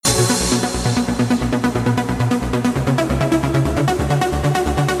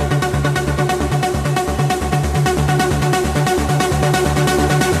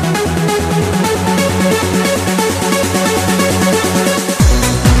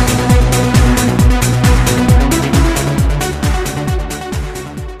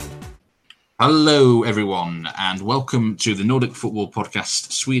Hello, everyone, and welcome to the Nordic Football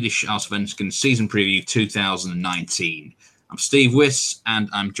Podcast Swedish Allsvenskan Season Preview 2019. I'm Steve Wiss, and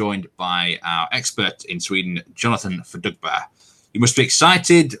I'm joined by our expert in Sweden, Jonathan Verdugberg. You must be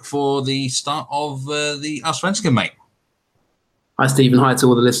excited for the start of the Allsvenskan, mate. Hi, Stephen. Hi to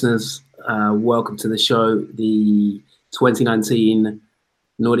all the listeners. Welcome to the show, the 2019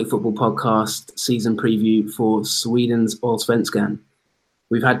 Nordic Football Podcast Season Preview for Sweden's Allsvenskan.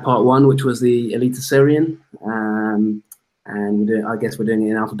 We've had part one, which was the Eliteserien, and I guess we're doing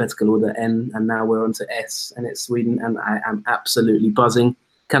it in alphabetical order, N, and now we're on to S, and it's Sweden, and I am absolutely buzzing.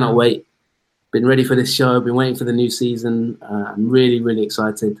 Cannot wait. Been ready for this show, been waiting for the new season. I'm really, really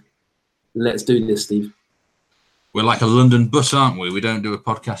excited. Let's do this, Steve. We're like a London bus, aren't we? We don't do a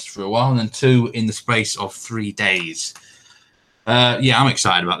podcast for a while, and then two in the space of 3 days. I'm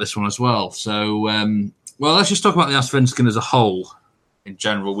excited about this one as well. So, let's just talk about the Allsvenskan as a whole. In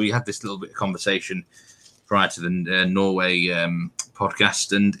general, we had this little bit of conversation prior to the Norway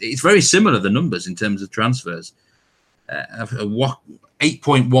podcast, and it's very similar, the numbers in terms of transfers.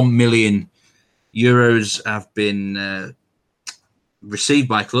 8.1 million euros have been received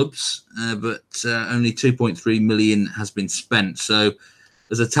by clubs, but only 2.3 million has been spent. So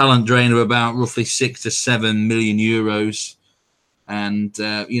there's a talent drain of about roughly 6 to 7 million euros. And,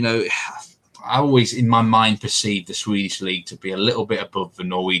 I always, in my mind, perceive the Swedish league to be a little bit above the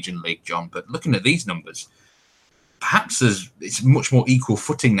Norwegian league, John. But looking at these numbers, perhaps it's much more equal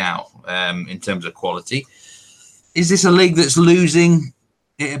footing now in terms of quality. Is this a league that's losing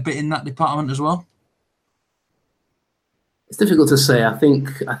it a bit in that department as well? It's difficult to say. I think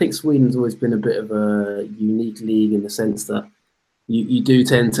Sweden's always been a bit of a unique league in the sense that you do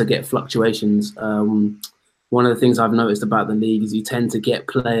tend to get fluctuations. One of the things I've noticed about the league is you tend to get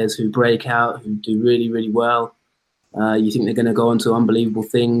players who break out, who do really, really well. You think they're going to go on to unbelievable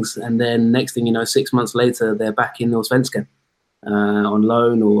things. And then next thing you know, 6 months later, they're back in Allsvenskan on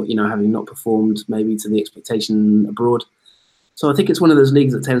loan or, having not performed maybe to the expectation abroad. So I think it's one of those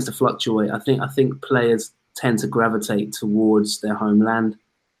leagues that tends to fluctuate. I think players tend to gravitate towards their homeland.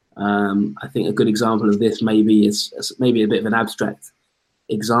 I think a good example of this maybe is maybe a bit of an abstract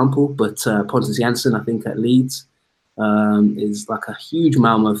example, but Pontus Jansson, I think at Leeds, is like a huge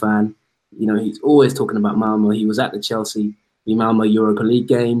Malmo fan. He's always talking about Malmo. He was at the Malmo Europa League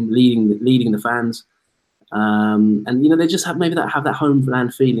game, leading the fans, and they just have that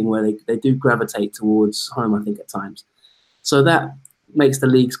homeland feeling where they do gravitate towards home. I think at times, so that makes the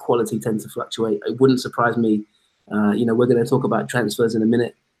league's quality tend to fluctuate. It wouldn't surprise me. We're going to talk about transfers in a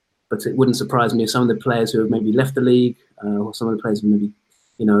minute, but it wouldn't surprise me if some of the players who have maybe left the league or some of the players who maybe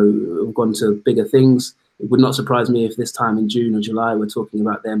have gone to bigger things. It would not surprise me if this time in June or July we're talking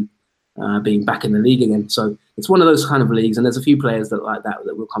about them being back in the league again. So it's one of those kind of leagues, and there's a few players that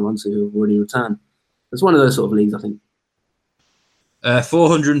we'll come on to who have already returned. It's one of those sort of leagues, I think.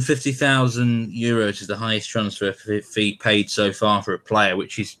 450,000 euros is the highest transfer fee paid so far for a player,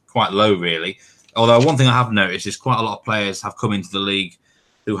 which is quite low, really. Although one thing I have noticed is quite a lot of players have come into the league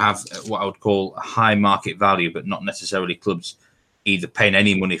who have what I would call a high market value, but not necessarily clubs either paying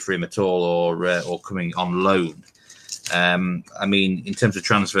any money for him at all or coming on loan. In terms of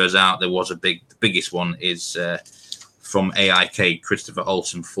transfers out, there was the biggest one is from AIK, Christopher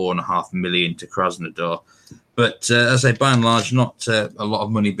Olsen, 4.5 million to Krasnodar. But as I say, by and large, not a lot of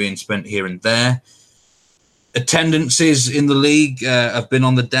money being spent here and there. Attendances in the league have been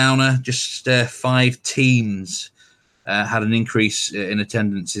on the downer. Just 5 teams had an increase in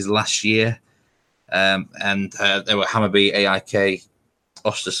attendances last year. And there were Hammarby, AIK,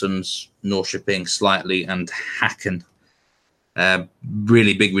 Östersunds, Norrköping slightly, and Häcken.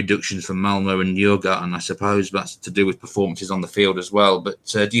 Really big reductions from Malmo and Djurgården, I suppose. That's to do with performances on the field as well. But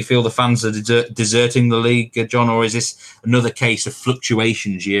do you feel the fans are deserting the league, John, or is this another case of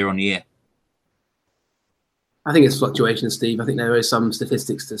fluctuations year on year? I think it's fluctuations, Steve. I think there is some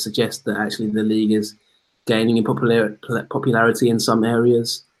statistics to suggest that actually the league is gaining in popularity in some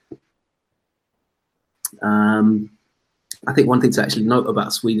areas. I think one thing to actually note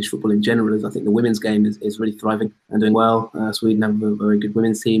about Swedish football in general is I think the women's game is really thriving and doing well. Sweden have a very good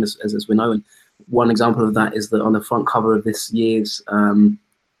women's team, as we know. And one example of that is that on the front cover of this year's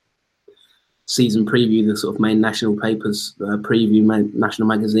season preview, the sort of main national papers preview, national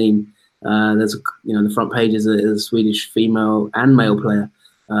magazine, there's the front page is a Swedish female and male player,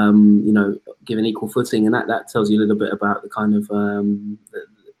 given equal footing, and that tells you a little bit about the kind of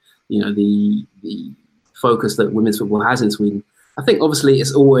the focus that women's football has in Sweden. I think obviously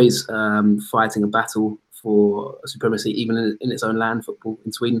it's always fighting a battle for supremacy, even in its own land, football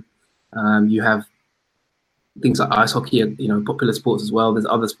in Sweden. You have things like ice hockey are, popular sports as well. There's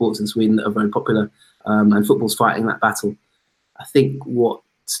other sports in Sweden that are very popular, and football's fighting that battle. I think what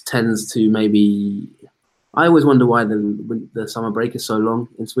tends to maybe, I always wonder why the summer break is so long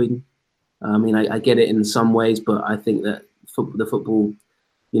in Sweden. I mean, I get it in some ways, but I think that the football,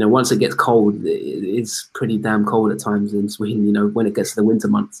 once it gets cold, it's pretty damn cold at times in Sweden, when it gets to the winter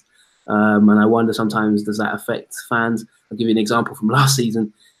months. And I wonder sometimes, does that affect fans? I'll give you an example from last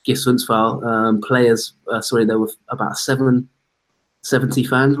season. GIF Sundsvall players, there were about 70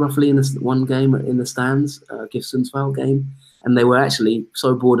 fans roughly in this one game in the stands, GIF Sundsvall game. And they were actually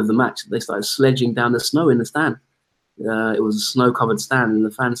so bored of the match that they started sledging down the snow in the stand. It was a snow-covered stand, and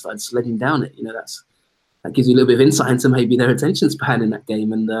the fans started sledging down it. That gives you a little bit of insight into maybe their attention span in that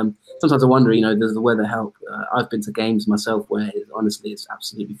game. And sometimes I wonder, does the weather help? I've been to games myself where honestly it's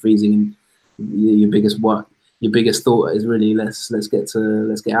absolutely freezing, and your biggest thought is really let's get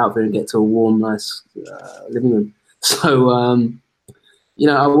out there and get to a warm, nice living room. So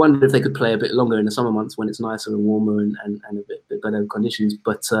I wonder if they could play a bit longer in the summer months when it's nicer and warmer and a bit better conditions.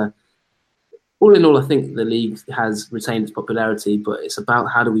 But all in all, I think the league has retained its popularity, but it's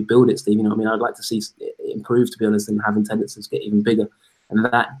about how do we build it, Steve? I'd like to see it improve, to be honest, and have attendances get even bigger. And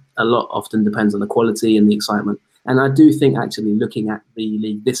that a lot often depends on the quality and the excitement. And I do think, actually, looking at the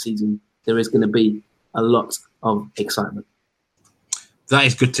league this season, there is going to be a lot of excitement. That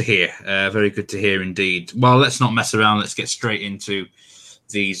is good to hear. Very good to hear indeed. Well, let's not mess around. Let's get straight into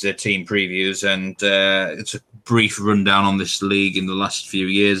these team previews. And it's a brief rundown on this league in the last few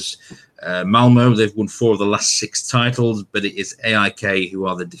years. Malmo, they've won 4 of the last 6 titles, but it is AIK who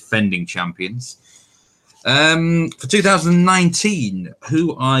are the defending champions. For 2019,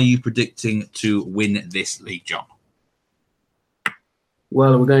 who are you predicting to win this league, John?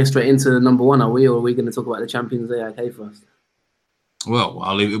 Well, we're going straight into number 1, are we? Or are we going to talk about the champions AIK first? Well,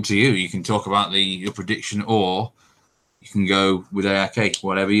 I'll leave it up to you. You can talk about your prediction, or you can go with AIK,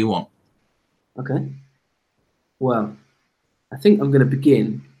 whatever you want. Okay. Well, I think I'm going to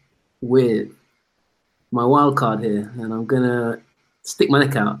begin with my wild card here, and I'm going to stick my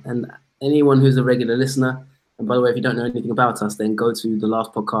neck out. And anyone who's a regular listener, and by the way, if you don't know anything about us, then go to the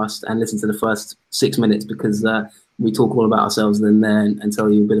last podcast and listen to the first 6 minutes, because we talk all about ourselves then there and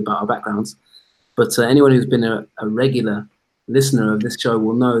tell you a bit about our backgrounds. But anyone who's been a regular listener of this show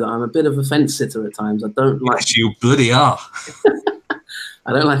will know that I'm a bit of a fence sitter at times. I don't like. Yes, you bloody are.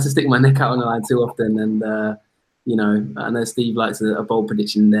 I don't like to stick my neck out on the line too often, and I know Steve likes a bold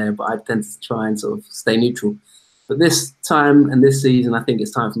prediction there, but I tend to try and sort of stay neutral. But this time and this season, I think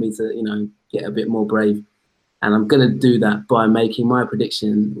it's time for me to get a bit more brave, and I'm going to do that by making my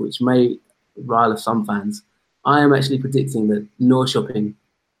prediction, which may rile some fans. I am actually predicting that Norrköping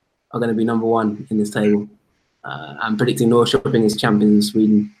are going to be number 1 in this table. I'm predicting Norrköping as champions in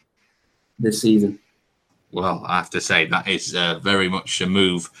Sweden this season. Well, I have to say that is very much a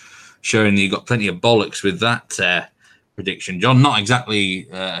move, showing that you got plenty of bollocks with that prediction, John. Not exactly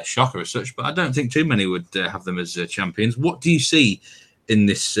a shocker as such, but I don't think too many would have them as champions. What do you see in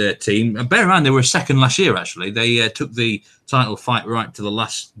this team? Bear in mind, they were 2nd last year, actually. They took the title fight right to the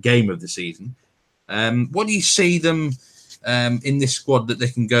last game of the season. What do you see them in this squad that they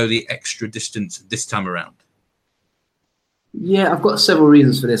can go the extra distance this time around? Yeah, I've got several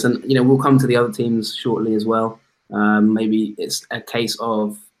reasons for this, and we'll come to the other teams shortly as well. Maybe it's a case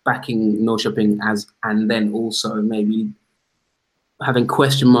of backing Norrköping and then also maybe having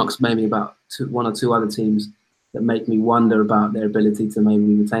question marks maybe about 1 or 2 other teams that make me wonder about their ability to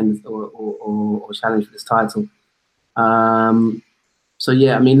maybe retain or challenge for this title. So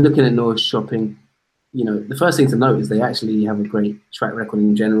yeah, I mean, looking at Norrköping, the first thing to note is they actually have a great track record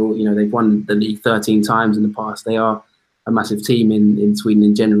in general. They've won the league 13 times in the past. They are a massive team in Sweden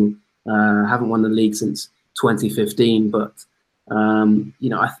in general. Haven't won the league since 2015, but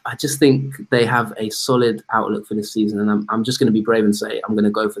I just think they have a solid outlook for this season, and I'm just going to be brave and say I'm going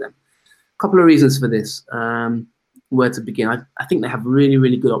to go for them. A couple of reasons for this. Where to begin? I think they have really,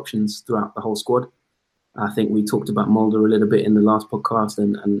 really good options throughout the whole squad. I think we talked about Mulder a little bit in the last podcast,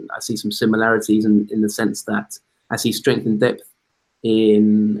 and I see some similarities in the sense that I see strength and depth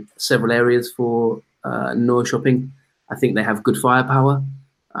in several areas for Norrköping. I think they have good firepower.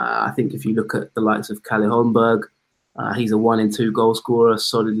 I think if you look at the likes of Kalle Holmberg, he's a 1 in 2 goal scorer,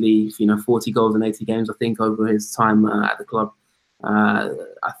 solidly, 40 goals in 80 games, I think, over his time at the club.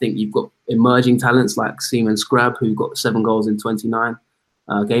 I think you've got emerging talents like Simon Skrab, who got 7 goals in 29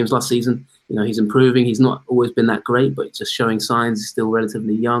 games last season. He's improving. He's not always been that great, but just showing signs. He's still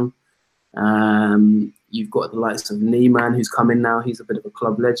relatively young. You've got the likes of Niemann, who's come in now. He's a bit of a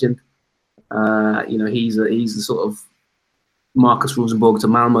club legend. He's the sort of Marcus Rosenborg to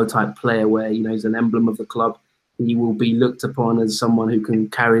Malmo type player where, he's an emblem of the club. he will be looked upon as someone who can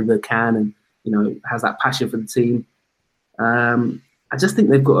carry the can and, you know, has that passion for the team. I just think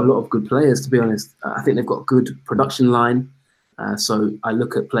they've got a lot of good players, to be honest. I think they've got a good production line. So I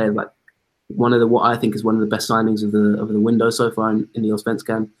look at players like what I think is one of the best signings of the window so far in the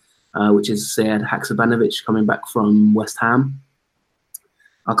Allsvenskan, which is Sead Haksabanovic coming back from West Ham.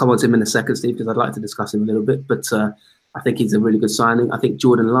 I'll come on to him in a second, Steve, because I'd like to discuss him a little bit. But I think he's a really good signing. I think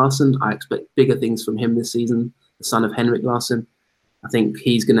Jordan Larsson, I expect bigger things from him this season, the son of Henrik Larsson. I think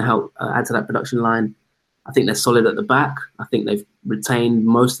he's going to help add to that production line. I think they're solid at the back. I think they've retained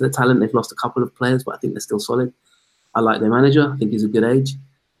most of the talent. They've lost a couple of players, but I think they're still solid. I like their manager. I think he's a good age.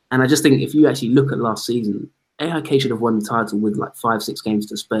 And I just think if you actually look at last season, AIK should have won the title with like 5-6 games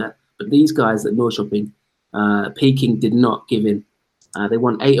to spare. But these guys at Norrköping, Peking did not give in. They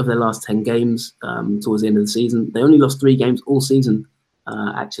won 8 of their last 10 games towards the end of the season. They only lost 3 games all season,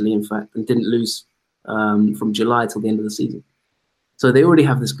 actually, in fact, and didn't lose from July till the end of the season. So they already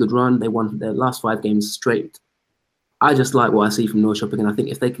have this good run. They won their last 5 games straight. I just like what I see from Norrköping, and I think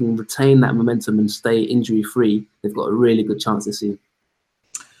if they can retain that momentum and stay injury-free, they've got a really good chance this season.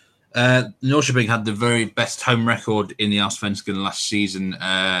 Norrköping had the very best home record in the Allsvenskan last season.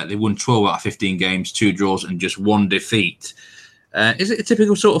 They won 12 out of 15 games, 2 draws and just 1 defeat. Is it a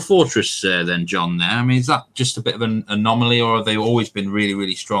typical sort of fortress then, John, there? I mean, is that just a bit of an anomaly, or have they always been really,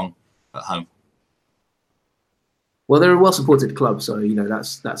 really strong at home? Well, they're a well-supported club, so, you know,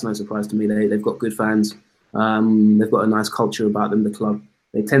 that's no surprise to me. They've got good fans. They've got a nice culture about them, the club.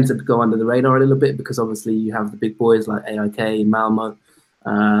 They tend to go under the radar a little bit because obviously you have the big boys like AIK, Malmo,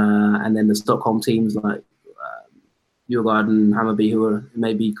 and then the Stockholm teams like Djurgården, Hammarby, who are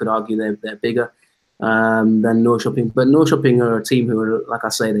maybe you could argue they're bigger than Norrköping. But Norrköping are a team who are, like I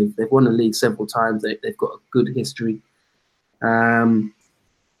say, they've won the league several times. They've got a good history.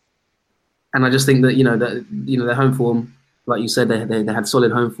 And I just think that their home form, like you said, they had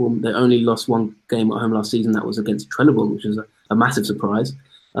solid home form. They only lost 1 game at home last season. That was against Trelleborg, which was a massive surprise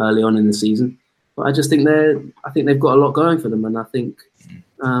early on in the season. But I just think they've got a lot going for them, and I think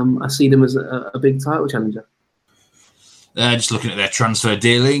I see them as a big title challenger. Just looking at their transfer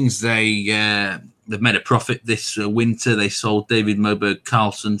dealings, they've made a profit this winter. They sold David Moberg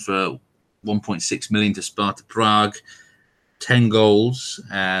Carlson for 1.6 million to Sparta Prague. 10 goals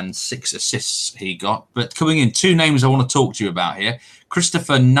and 6 assists he got. But coming in, 2 names I want to talk to you about here.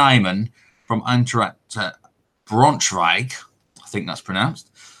 Christopher Nyman from Eintracht Braunschweig, I think that's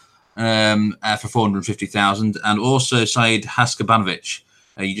pronounced, for 450,000. And also Sead Haksabanovic.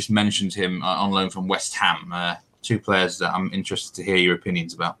 You just mentioned him on loan from West Ham. 2 players that I'm interested to hear your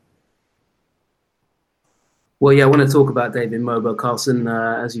opinions about. Well, yeah, I want to talk about David Moberg Carlson,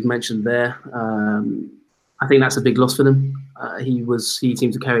 as you've mentioned there. I think that's a big loss for them. He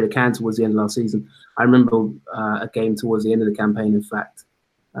seemed to carry the can towards the end of last season. I remember a game towards the end of the campaign, in fact,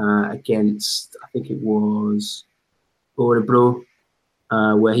 against, I think it was Örebro,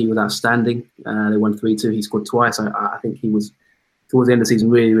 where he was outstanding. They won 3-2. He scored twice. I think he was, towards the end of the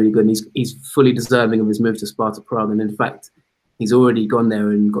season, really, really good. And he's fully deserving of his move to Sparta Prague. And in fact, he's already gone there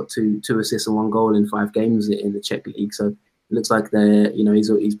and got two assists and 1 goal in 5 games in the Czech league. So it looks like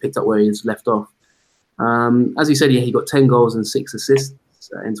he's picked up where he's left off. As you said, yeah, he got 10 goals and 6 assists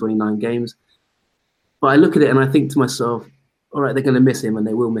in 29 games. But I look at it and I think to myself, all right, they're going to miss him, and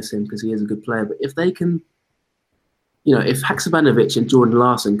they will miss him because he is a good player. But if they can, if Haksabanovic and Jordan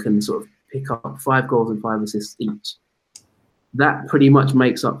Larsson can sort of pick up 5 goals and 5 assists each, that pretty much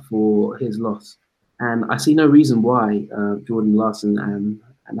makes up for his loss. And I see no reason why Jordan Larsson and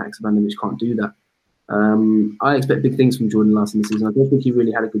Haksabanovic can't do that. I expect big things from Jordan Larsson this season. I don't think he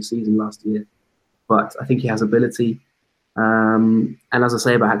really had a good season last year, but I think he has ability. And as I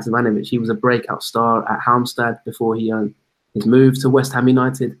say about Haksabanovic, he was a breakout star at Halmstad before his move to West Ham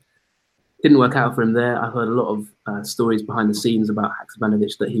United. Didn't work out for him there. I heard a lot of stories behind the scenes about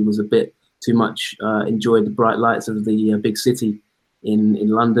Haksabanovic, that he was a bit too much enjoyed the bright lights of the big city in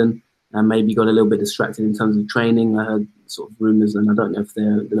London, and maybe got a little bit distracted in terms of training. I heard sort of rumours, and I don't know if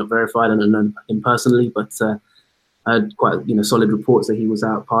they're not verified. I don't know him personally, but I heard quite solid reports that he was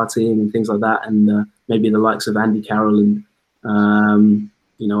out partying and things like that, and maybe the likes of Andy Carroll and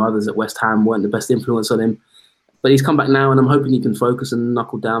others at West Ham weren't the best influence on him. But he's come back now, and I'm hoping he can focus and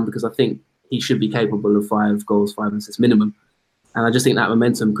knuckle down, because I think he should be capable of 5 goals, 5 assists minimum. And I just think that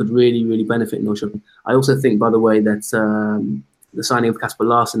momentum could really, really benefit Norrköping. I also think, by the way, that the signing of Kasper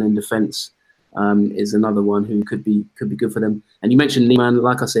Larsson in defence is another one who could be good for them. And you mentioned Nyman.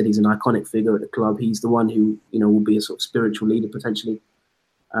 Like I said, he's an iconic figure at the club. He's the one who will be a sort of spiritual leader potentially.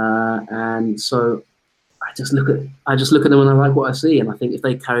 And so I just look at them and I like what I see. And I think if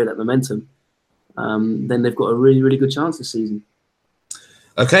they carry that momentum, then they've got a really, really good chance this season.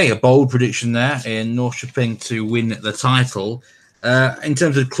 Okay, a bold prediction there in Norrköping to win the title. In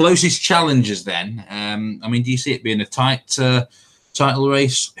terms of closest challengers then, I mean, do you see it being a tight title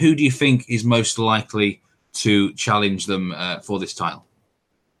race? Who do you think is most likely to challenge them for this title?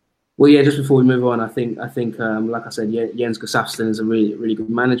 Well, yeah, just before we move on, I think, like I said, Jens Gustafsson is a really, really good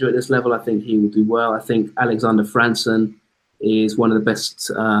manager at this level. I think he will do well. I think Alexander Franson is one of the best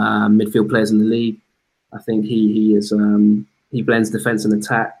midfield players in the league. I think he he blends defence and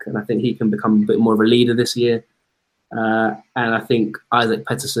attack, and I think he can become a bit more of a leader this year. And I think Isaac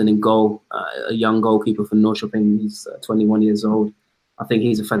Pettersson in goal, a young goalkeeper for Norrköping, he's 21 years old. I think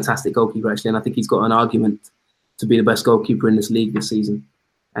he's a fantastic goalkeeper, actually, and I think he's got an argument to be the best goalkeeper in this league this season.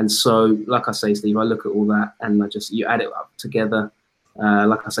 And so, like I say, Steve, I look at all that and you add it up together.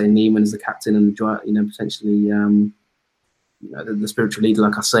 Like I say, Neiman is the captain and potentially the spiritual leader.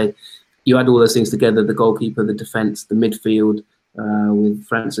 Like I say, you add all those things together: the goalkeeper, the defence, the midfield with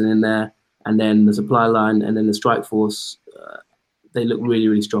Franson in there, and then the supply line, and then the strike force. They look really,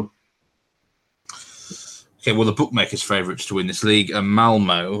 really strong. Okay, well, the bookmakers' favourites to win this league are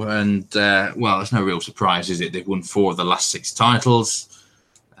Malmo, and well, it's no real surprise, is it? They've won 4 of the last 6 titles.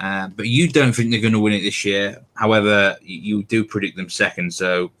 But you don't think they're going to win it this year. However, you do predict them second,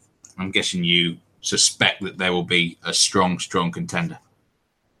 so I'm guessing you suspect that they will be a strong, strong contender.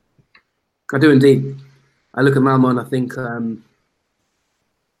 I do indeed. I look at Malmo and I think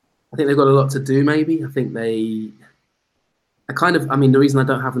they've got a lot to do. Maybe I think the reason I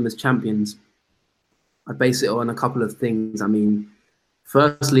don't have them as champions, I base it on a couple of things. I mean,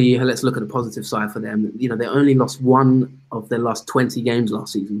 firstly, let's look at the positive side for them. You know, they only lost 1 of their last 20 games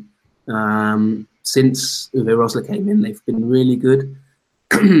last season. Since Uwe Rosler came in, they've been really good.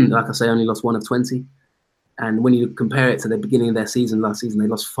 Like I say, only lost 1 of 20. And when you compare it to the beginning of their season last season, they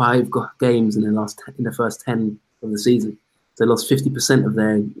lost 5 games in the first 10 of the season. So they lost 50% of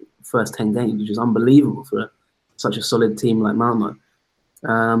their first 10 games, which is unbelievable for such a solid team like Malmo.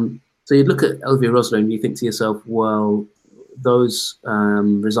 So you look at Uwe Rosler and you think to yourself, well, those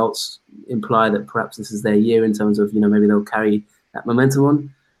results imply that perhaps this is their year in terms of, maybe they'll carry that momentum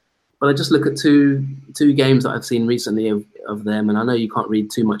on. But I just look at two games that I've seen recently of them, and I know you can't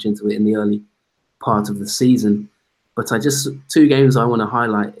read too much into it in the early part of the season, but 2 games I want to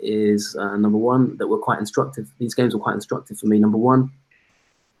highlight is number one, that were quite instructive. These games were quite instructive for me. Number one,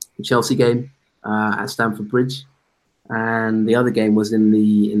 the Chelsea game at Stamford Bridge, and the other game was in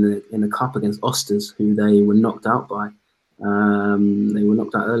the cup against Osters, who they were knocked out by. They were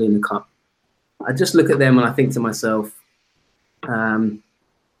knocked out early in the cup. I just look at them and I think to myself,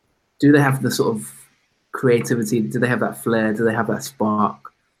 do they have the sort of creativity? Do they have that flair? Do they have that spark?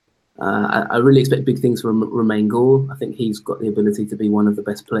 I really expect big things from Romain Gall. I think he's got the ability to be one of the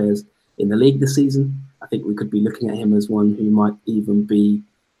best players in the league this season. I think we could be looking at him as one who might even be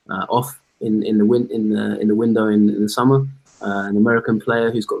off in the window in the summer. An American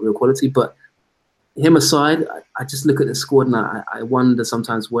player who's got real quality. But him aside, I just look at the squad and I wonder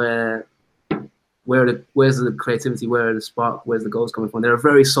sometimes where's the creativity, where are the spark, where's the goals coming from? They're a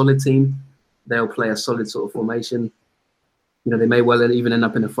very solid team. They'll play a solid sort of formation. They may well even end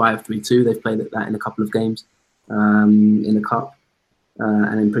up in a 5-3-2. They've played that in a couple of games in the cup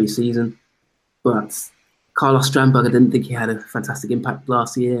and in pre-season. But Carlos Strandberg, I didn't think he had a fantastic impact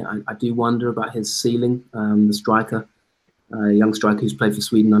last year. I do wonder about his ceiling, the striker, a young striker who's played for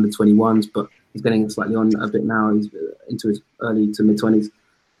Sweden under 21s, but he's getting slightly on a bit now. He's into his early to mid-20s.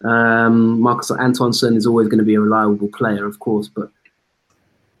 Marcus Antonsson is always going to be a reliable player, of course, but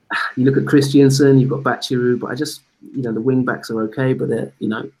you look at Christiansen, you've got Bachiru, but the wing backs are okay, but they're,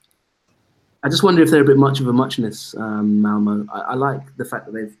 I just wonder if they're a bit much of a muchness, Malmo. I like the fact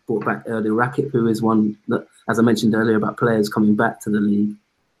that they've brought back Erdil Rakip, who is one that, as I mentioned earlier about players coming back to the league,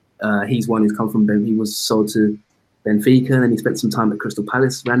 he's one who's come from he was sold to Benfica, and then he spent some time at Crystal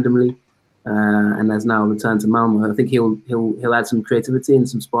Palace randomly, and has now returned to Malmo. I think he'll add some creativity and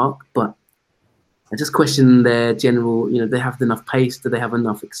some spark, but I just question their general, they have enough pace, do they have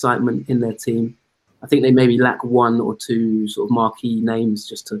enough excitement in their team? I think they maybe lack 1 or 2 sort of marquee names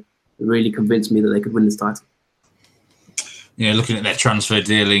just to really convince me that they could win this title. Yeah, looking at their transfer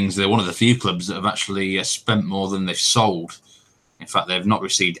dealings, they're one of the few clubs that have actually spent more than they've sold. In fact, they've not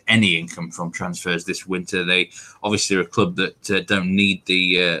received any income from transfers this winter. They obviously are a club that don't need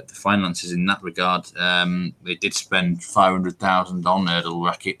the finances in that regard. They did spend 500,000 on Erdil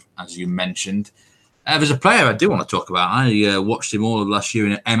Rakip, as you mentioned. There's a player I do want to talk about. I watched him all of last year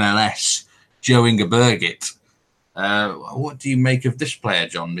in MLS, Joe Inge Birgit. What do you make of this player,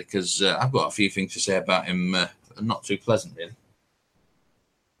 John? Because I've got a few things to say about him, not too pleasant, really.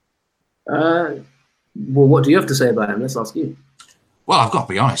 Well, what do you have to say about him? Let's ask you. Well, I've got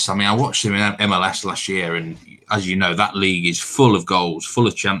to be honest. I mean, I watched him in MLS last year, and as you know, that league is full of goals, full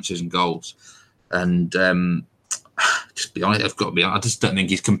of chances and goals. And just be honest, I've got to be honest, I just don't think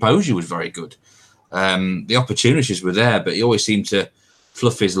his composure was very good. The opportunities were there, but he always seemed to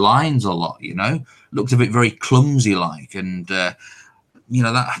fluff his lines a lot. Looked a bit very clumsy like, and that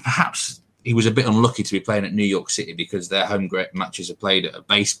perhaps he was a bit unlucky to be playing at New York City because their home matches are played at a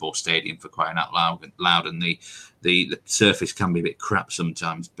baseball stadium, for crying out loud, and the surface can be a bit crap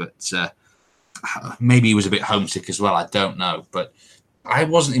sometimes. But maybe he was a bit homesick as well. I don't know, but I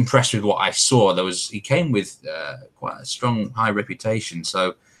wasn't impressed with what I saw. He came with quite a strong, high reputation.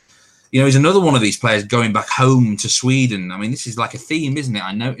 So, he's another one of these players going back home to Sweden. I mean, this is like a theme, isn't it?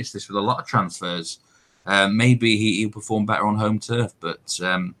 I noticed this with a lot of transfers. Maybe he'll perform better on home turf, but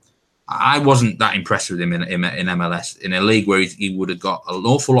I wasn't that impressed with him in MLS, in a league where he would have got an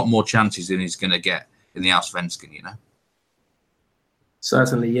awful lot more chances than he's going to get in the Allsvenskan,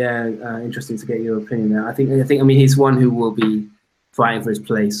 Certainly, yeah. Interesting to get your opinion there. I mean, he's one who will be fighting for his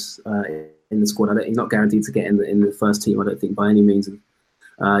place in the squad. He's not guaranteed to get in the first team, I don't think, by any means.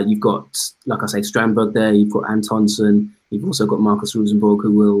 You've got, like I say, Strandberg there. You've got Antonsson. You've also got Marcus Rosenborg,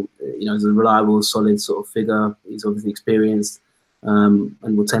 who will, is a reliable, solid sort of figure. He's obviously experienced and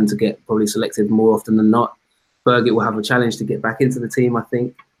will tend to get probably selected more often than not. Birgit will have a challenge to get back into the team, I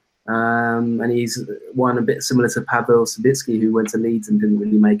think. And he's one a bit similar to Pavel Sabitsky, who went to Leeds and didn't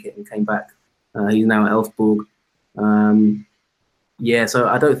really make it and came back. He's now at Elfsborg. So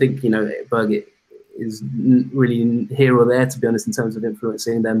I don't think, Birgit is really here or there, to be honest, in terms of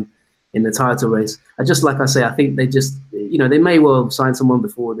influencing them in the title race. Like I say, I think they just, they may well sign someone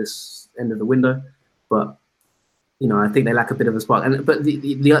before this end of the window, but I think they lack a bit of a spark. But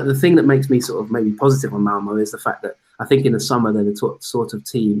the thing that makes me sort of maybe positive on Malmo is the fact that I think in the summer they're the sort of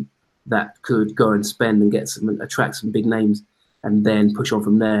team that could go and spend and attract some big names and then push on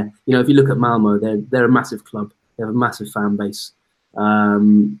from there. If you look at Malmo, they're a massive club. They have a massive fan base.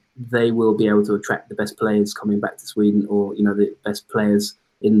 They will be able to attract the best players coming back to Sweden, or the best players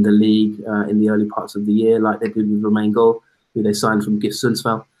in the league in the early parts of the year, like they did with Romain Gol, who they signed from GIF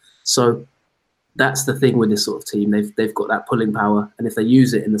Sundsvall. So that's the thing with this sort of team. They've got that pulling power, and if they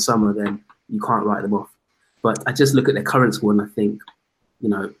use it in the summer, then you can't write them off. But I just look at their current squad and I think,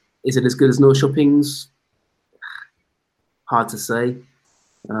 is it as good as Norrköping's? Hard to say.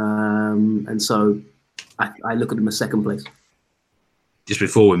 And so I look at them as second place. Just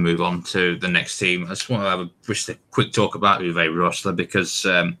before we move on to the next team, I just want to have a quick talk about Uwe Rosler because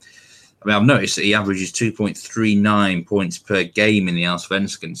I've noticed that he averages 2.39 points per game in the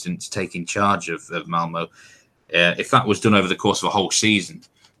Allsvenskan since taking charge of Malmo. If that was done over the course of a whole season,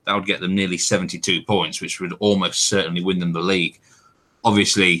 that would get them nearly 72 points, which would almost certainly win them the league.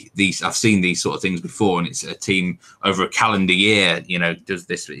 Obviously, I've seen these sort of things before, and it's a team over a calendar year, does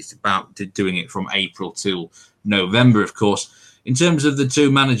this. It's about doing it from April till November, of course. In terms of the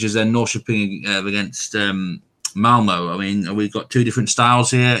two managers, then Norrköping against Malmo, I mean, we've got two different styles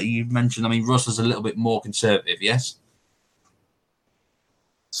here. You mentioned, Rosler's a little bit more conservative, yes?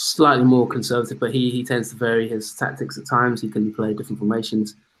 Slightly more conservative, but he tends to vary his tactics at times. He can play different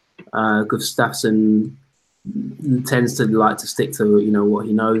formations. Gustafsson tends to like to stick to what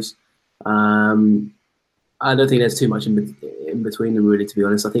he knows. I don't think there's too much in between them, really, to be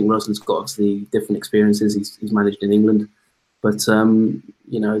honest. I think Rosler's got obviously different experiences. He's managed in England, but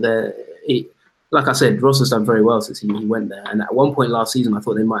like I said, Rosler's done very well since he went there. And at one point last season, I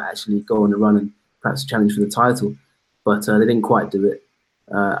thought they might actually go on a run and perhaps challenge for the title, but they didn't quite do it.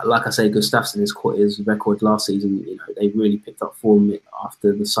 Like I say, Gustafsson, his record last season, they really picked up form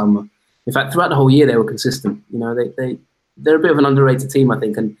after the summer. In fact, throughout the whole year, they were consistent. They're a bit of an underrated team, I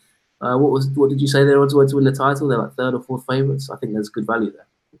think. And what did you say their odds were to win the title? They're like third or fourth favourites. I think there's good value there.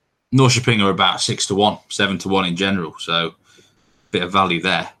 Norrköping are about 6-1, 7-1 in general. So a bit of value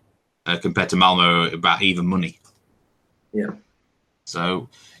there compared to Malmo, about even money. Yeah. So,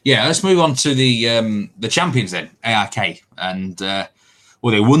 let's move on to the champions then, AIK. And,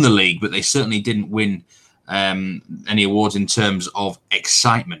 they won the league, but they certainly didn't win any awards in terms of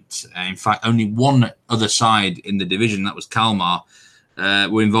excitement. In fact, only one other side in the division, that was Kalmar,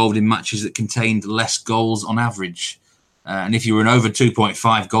 were involved in matches that contained less goals on average. And if you were an over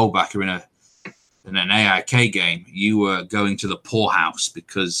 2.5 goal backer in an AIK game, you were going to the poorhouse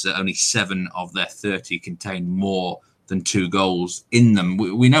because only 7 of their 30 contained more than 2 goals in them.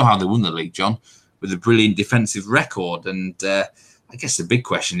 We know how they won the league, John, with a brilliant defensive record. And I guess the big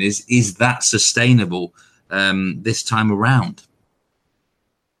question is that sustainable this time around?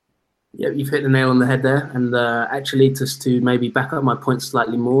 Yeah, you've hit the nail on the head there. And actually, just to maybe back up my point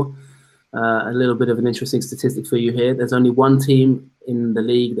slightly more, A little bit of an interesting statistic for you here. There's only one team in the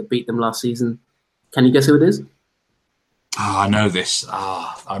league that beat them last season. Can you guess who it is? Oh, I know this.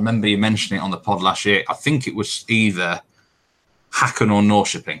 I remember you mentioning it on the pod last year. I think it was either Hacken or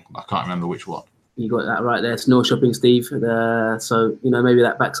Norrköping. I can't remember which one. You got that right there. It's Norrköping, Steve. So, maybe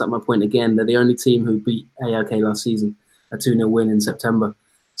that backs up my point again. They're the only team who beat AIK last season, a 2-0 win in September.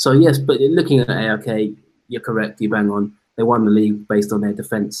 So, yes, but looking at AIK, you're correct. You bang on. They won the league based on their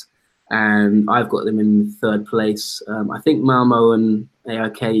defence. And I've got them in third place. I think Malmo and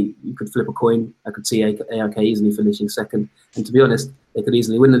AIK, you could flip a coin. I could see AIK easily finishing second. And to be honest, they could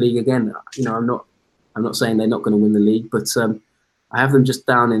easily win the league again. I'm not saying they're not going to win the league, but I have them just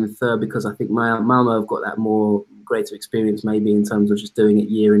down in third because I think Malmo have got that more greater experience maybe in terms of just doing it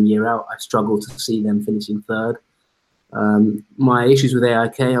year in, year out. I struggle to see them finishing third. My issues with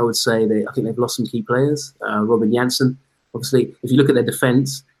AIK, I would say I think they've lost some key players. Robin Janssen, obviously, if you look at their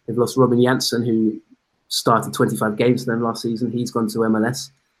defence, they've lost Robin Janssen, who started 25 games for them last season. He's gone to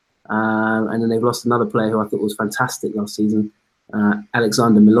MLS. And then they've lost another player who I thought was fantastic last season,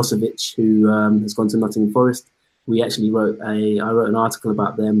 Alexander Milosevic, who has gone to Nottingham Forest. We actually I wrote an article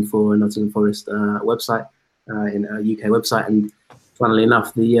about them for a Nottingham Forest website, in a UK website, and funnily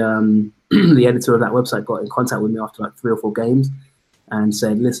enough, the the editor of that website got in contact with me after like 3 or 4 games and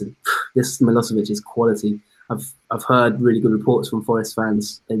said, "Listen, this Milosevic is quality. I've heard really good reports from Forest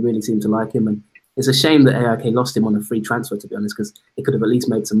fans. They really seem to like him, and it's a shame that AIK lost him on a free transfer, to be honest, because they could have at least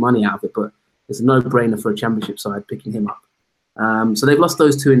made some money out of it. But it's a no-brainer for a Championship side picking him up. So they've lost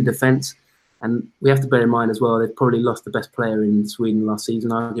those two in defence. And we have to bear in mind as well, they've probably lost the best player in Sweden last season,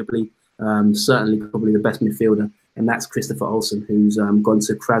 arguably, certainly probably the best midfielder, and that's Christopher Olsen, who's gone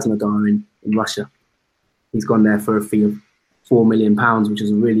to Krasnodar in Russia. He's gone there for a fee of £4 million, which is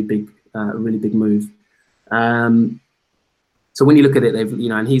a really big move. So when you look at it, they've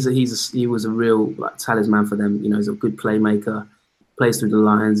and he was a real talisman for them. He's a good playmaker, plays through the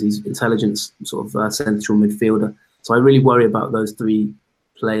lines. He's intelligent, sort of central midfielder. So I really worry about those 3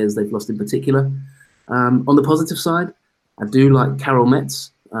 players they've lost in particular. On the positive side, I do like Karel Metz,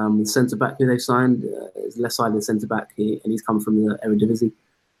 the centre-back who they've signed. Is left-sided centre-back, and he's come from the Eredivisie.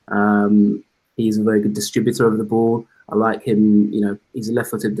 He's a very good distributor of the ball. I like him. He's a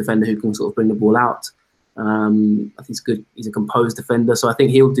left-footed defender who can sort of bring the ball out. I think he's good. He's a composed defender, so I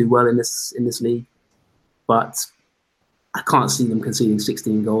think he'll do well in this league. But I can't see them conceding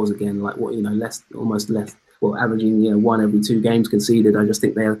 16 goals again, almost less. Well, averaging 1 every 2 games conceded. I just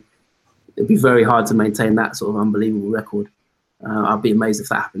think it'd be very hard to maintain that sort of unbelievable record. I'll be amazed if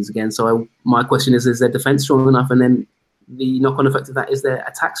that happens again. So my question is their defence strong enough? And then the knock-on effect of that, is their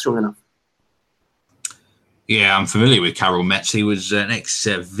attack strong enough? Yeah, I'm familiar with Karel Metz. He was an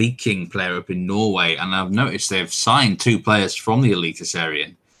ex-Viking player up in Norway, and I've noticed they've signed 2 players from the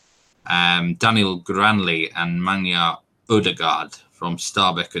Eliteserien, Daniel Granli and Magnar Ødegaard from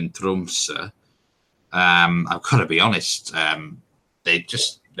Stabæk and Tromsø. I've got to be honest, I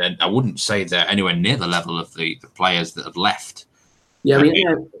wouldn't say they're anywhere near the level of the players that have left. Yeah, I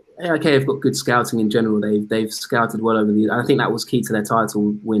mean, AIK have got good scouting in general. They've scouted well over the years. I think that was key to their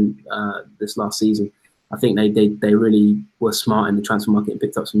title win this last season. I think they really were smart in the transfer market and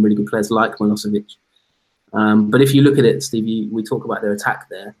picked up some really good players like Milosevic. But if you look at it, Steve, we talk about their attack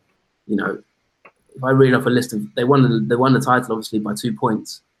there. If I read off a list of they won the title obviously by 2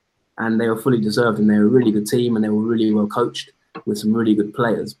 points. And they were fully deserved, and they were a really good team, and they were really well coached with some really good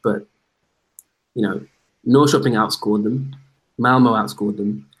players. But, Norrköping outscored them, Malmo outscored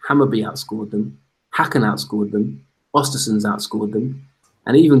them, Hammarby outscored them, Hacken outscored them, Östersunds outscored them,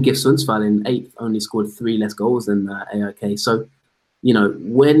 and even GIF Sundsvall in 8th only scored 3 less goals than AIK. So,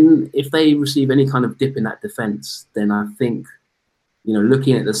 if they receive any kind of dip in that defence, then I think,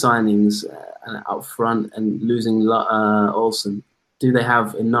 looking at the signings up front and losing Olsen, do they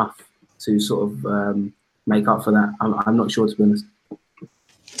have enough to sort of make up for that? I'm not sure, to be honest.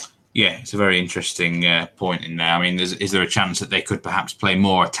 Yeah, it's a very interesting point in there. I mean, is there a chance that they could perhaps play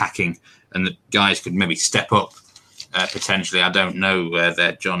more attacking and that guys could maybe step up potentially? I don't know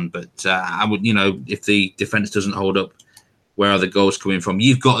there, John, but I would, if the defence doesn't hold up, where are the goals coming from?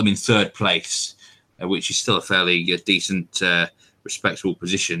 You've got them in third place, which is still a fairly decent, respectable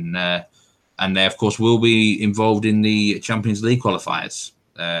position. And they, of course, will be involved in the Champions League qualifiers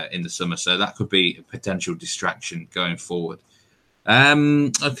in the summer. So that could be a potential distraction going forward.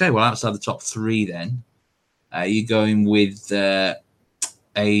 Okay, well, outside the top 3 then, you're going with a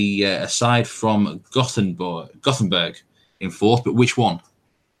side from Gothenburg in 4th, but which one?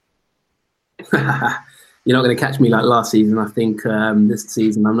 You're not going to catch me like last season. I think this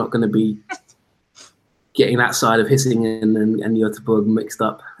season I'm not going to be getting that side of Hisingen and Göteborg mixed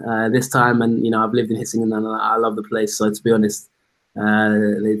up this time. And, you know, I've lived in Hisingen and I love the place. So to be honest,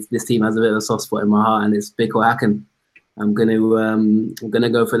 this team has a bit of a soft spot in my heart, and it's BK Häcken. I'm gonna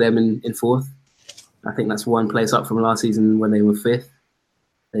go for them in fourth. I think that's one place up from last season when they were fifth.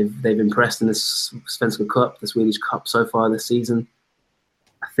 They've impressed in the Svenska Cup, the Swedish Cup so far this season.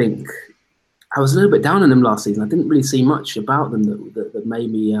 I think I was a little bit down on them last season. I didn't really see much about them that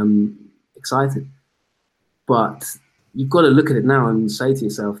made me excited. But you've got to look at it now and say to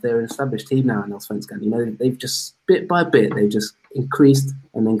yourself, they're an established team now in Allsvenskan. You know, they've just bit by bit, they've just increased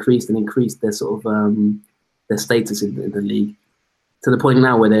and increased their sort of their status in the league, to the point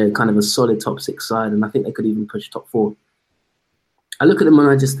now where they're kind of a solid top 6 side, and I think they could even push top 4. I look at them and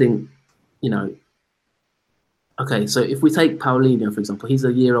I just think, you know, okay, so if we take Paulinho, for example, he's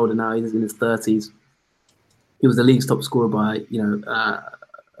a year older now, he's in his 30s. He was the league's top scorer by, you know,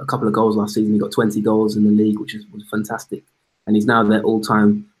 a couple of goals last season. He got 20 goals in the league, which was fantastic. And he's now their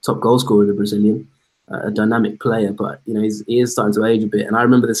all-time top goal scorer, the Brazilian, a dynamic player. But, you know, he is starting to age a bit. And I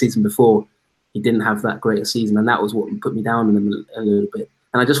remember the season before, he didn't have that great a season, and that was what put me down on him a little bit.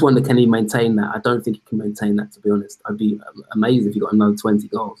 And I just wonder, can he maintain that? I don't think he can maintain that, to be honest. I'd be amazed if he got another 20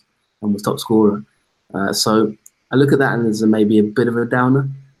 goals and was top scorer. So I look at that and there's maybe a bit of a downer,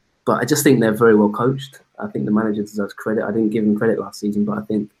 but I just think they're very well coached. I think the manager deserves credit. I didn't give him credit last season, but I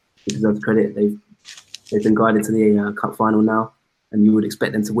think he deserves credit. They've been guided to the cup final now, and you would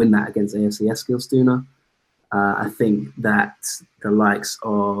expect them to win that against AFC Eskilstuna. I think that the likes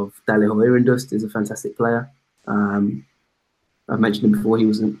of Dale Højrendust is a fantastic player. I've mentioned him before. He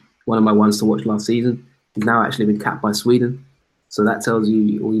was one of my ones to watch last season. He's now actually been capped by Sweden. So that tells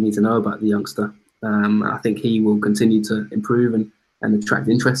you all you need to know about the youngster. I think he will continue to improve and attract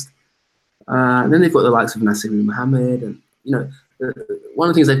interest. And then they've got the likes of Nasiru Mohammed. And, you know, one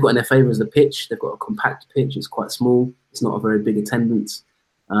of the things they've got in their favour is the pitch. They've got a compact pitch. It's quite small. It's not a very big attendance.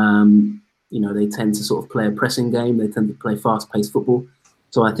 You know, they tend to sort of play a pressing game. They tend to play fast-paced football.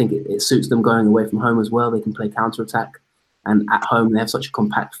 So I think it suits them going away from home as well. They can play counter-attack. And at home, they have such a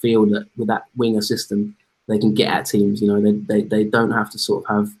compact field that with that winger system, they can get at teams. You know, they don't have to sort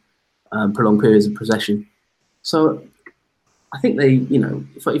of have prolonged periods of possession. So I think they, you know,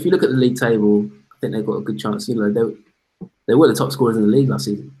 if you look at the league table, I think they've got a good chance. You know, they were the top scorers in the league last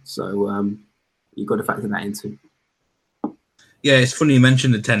season. So you've got to factor that in too. Yeah, it's funny you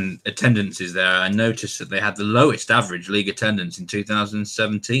mentioned attendances there. I noticed that they had the lowest average league attendance in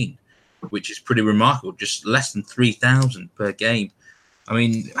 2017, which is pretty remarkable, just less than 3,000 per game. I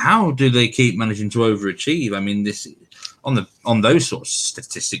mean, how do they keep managing to overachieve? I mean, this on those sorts of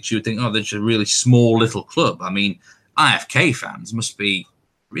statistics, you would think, oh, they're just a really small little club. I mean, IFK fans must be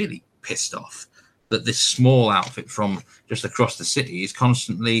really pissed off that this small outfit from just across the city is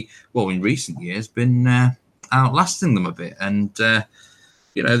constantly, well, in recent years, been outlasting them a bit. And,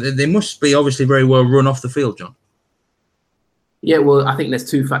 you know, they must be obviously very well run off the field, John. Yeah, well, I think there's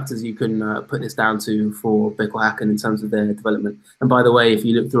 2 factors you can put this down to for BK Häcken in terms of their development. And by the way, if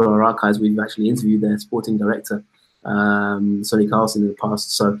you look through our archives, we've actually interviewed their sporting director, Sonny Carlson, in the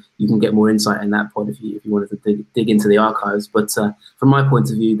past, so you can get more insight in that pod if you wanted to dig into the archives. But from my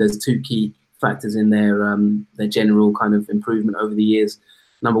point of view, there's 2 key factors in their general kind of improvement over the years.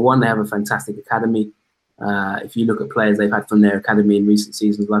 Number one, they have a fantastic academy. If you look at players they've had from their academy in recent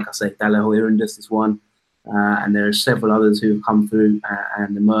seasons, like I say, Dale Højrendust is one. And there are several others who have come through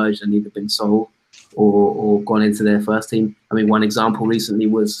and emerged and either been sold or gone into their first team. I mean, one example recently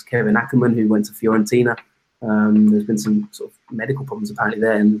was Kevin Ackerman, who went to Fiorentina. There's been some sort of medical problems apparently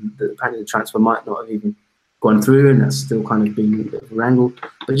there, and apparently the transfer might not have even gone through, and that's still kind of been a bit of a wrangle.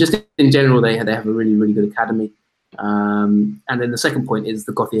 But just in general, they have a really, really good academy. And then the second point is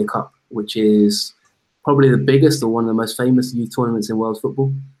the Gothia Cup, which is probably the biggest or one of the most famous youth tournaments in world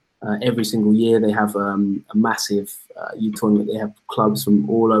football. Every single year they have a massive youth tournament. They have clubs from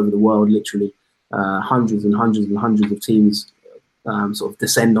all over the world, literally hundreds and hundreds and hundreds of teams sort of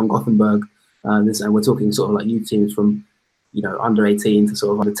descend on Gothenburg. And we're talking sort of like youth teams from, you know, under 18 to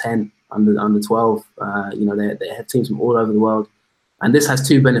sort of under 10, under 12. You know, they have teams from all over the world. And this has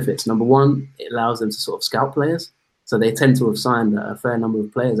 2 benefits. Number one, it allows them to sort of scout players. So they tend to have signed a fair number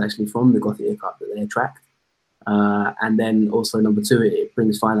of players actually from the Gothia Cup that they attract. And then also number 2, it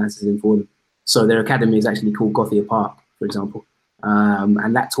brings finances in for them. So their academy is actually called Gothia Park, for example.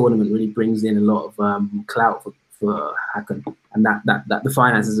 And that tournament really brings in a lot of clout for Häcken. And that the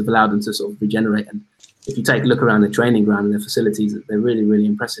finances have allowed them to sort of regenerate. And if you take a look around the training ground and their facilities, they're really, really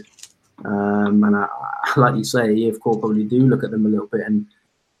impressive. And I, like you say, EFK probably do look at them a little bit. And,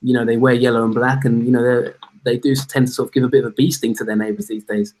 you know, they wear yellow and black. And, you know, they do tend to sort of give a bit of a bee sting to their neighbours these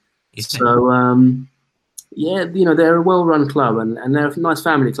days. So, Yeah, they're a well-run club and they're a nice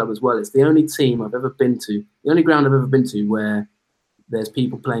family club as well. It's the only team I've ever been to, the only ground I've ever been to where there's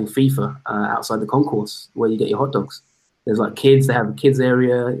people playing FIFA outside the concourse where you get your hot dogs. There's like kids, they have a kids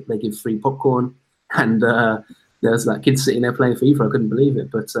area, they give free popcorn, and there's like kids sitting there playing FIFA. I couldn't believe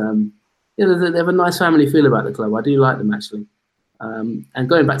it. But yeah, they have a nice family feel about the club. I do like them actually. And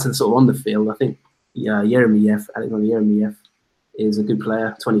going back to the sort of on the field, I think Yeremyev, Alexander Yeremyev, is a good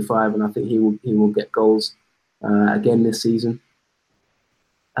player, 25, and I think he will get goals again this season.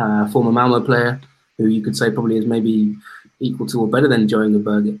 Former Malmo player who you could say probably is maybe equal to or better than Joe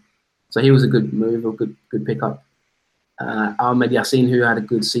Ingeberger. So he was a good move, or good pickup. Ahmed Yassin, who had a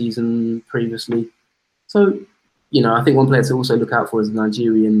good season previously. So, I think one player to also look out for is the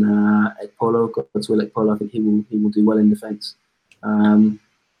Nigerian Ekpolo, Godswill Ekpolo. I think he will do well in defence.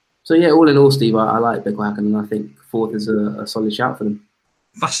 So yeah, all in all, Steve, I like Beko Häcken, and I think fourth is a solid shout for them.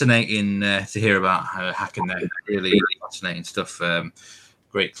 Fascinating to hear about Häcken there. Really fascinating stuff.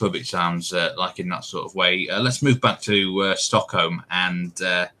 Great club, it sounds like, in that sort of way. Let's move back to Stockholm, and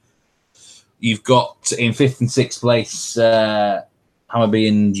you've got in 5th and 6th place Hammarby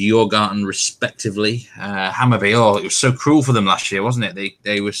and Djurgården respectively. Hammarby, it was so cruel for them last year, wasn't it?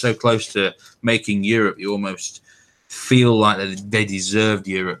 They were so close to making Europe. You almost feel like they deserved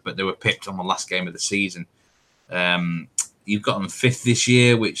Europe, but they were picked on the last game of the season. You've got them 5th this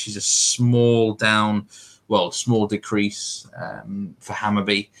year, which is a small decrease for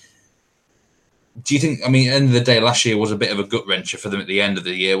Hammarby. Do you think, at the end of the day, last year was a bit of a gut wrencher for them at the end of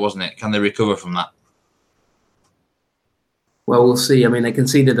the year, wasn't it? Can they recover from that? Well, we'll see. They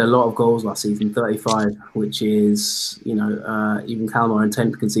conceded a lot of goals last season, 35, which is, even Kalmar and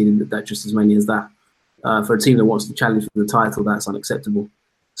Tent conceded that just as many as that. For a team that wants to challenge for the title, that's unacceptable.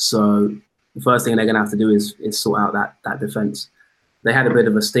 So the first thing they're going to have to do is sort out that defence. They had a bit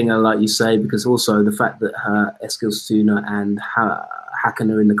of a stinger, like you say, because also the fact that Eskilstuna and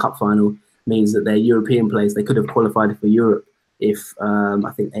Häcken are in the cup final means that their European players, they could have qualified for Europe if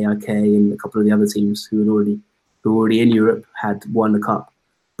I think AIK and a couple of the other teams who were already in Europe had won the cup.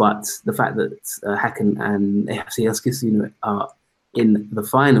 But the fact that Häcken and AFC Eskilstuna are in the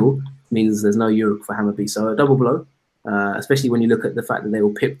final means there's no Europe for Hammarby. So a double blow, especially when you look at the fact that they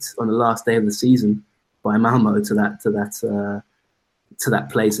were pipped on the last day of the season by Malmo to that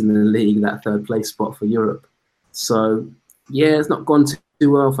place in the league, that 3rd place spot for Europe. So yeah, it's not gone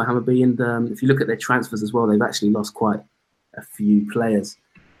too well for Hammarby. And if you look at their transfers as well, they've actually lost quite a few players.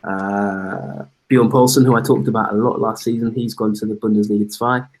 Bjorn Poulsen, who I talked about a lot last season, he's gone to the Bundesliga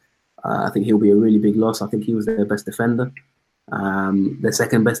 2. I think he'll be a really big loss. I think he was their best defender. Their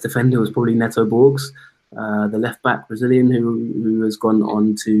second best defender was probably Neto Borgs, the left back Brazilian who has gone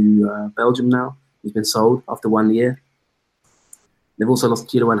on to Belgium now. He's been sold after 1 year. They've also lost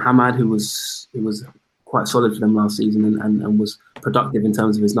Jiloan Hamad, who was quite solid for them last season and was productive in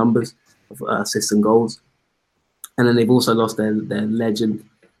terms of his numbers of assists and goals. And then they've also lost their legend,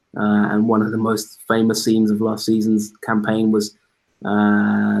 and one of the most famous scenes of last season's campaign was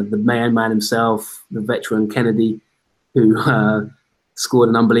the main man himself, the veteran Kennedy, who scored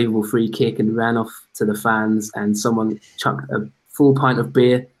an unbelievable free kick and ran off to the fans, and someone chucked a full pint of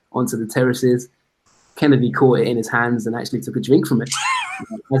beer onto the terraces. Kennedy caught it in his hands and actually took a drink from it.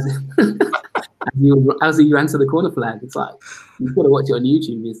 As he ran to the corner flag. It's like, you've got to watch it on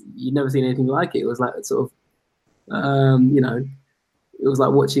YouTube. You've never seen anything like it. It was like sort of, it was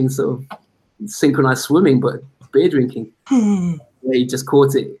like watching sort of synchronized swimming, but beer drinking. Where he just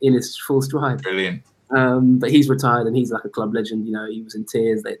caught it in his full stride. Brilliant. But he's retired and he's like a club legend. He was in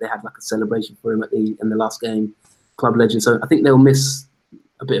tears. They had like a celebration for him in the last game. Club legend. So I think they'll miss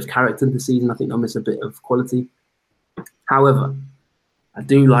a bit of character this season. I think they'll miss a bit of quality. However, I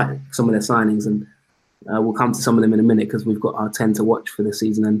do like some of their signings, and we'll come to some of them in a minute because we've got our 10 to watch for the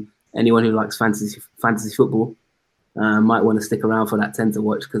season. And anyone who likes fantasy football might want to stick around for that 10 to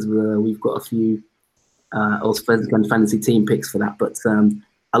watch because we've got a few also fantasy team picks for that. But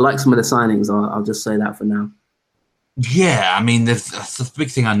I like some of the signings. I'll just say that for now. Yeah, that's the big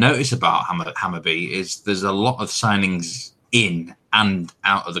thing I notice about Hammarby is there's a lot of signings in and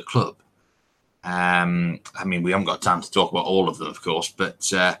out of the club. We haven't got time to talk about all of them, of course,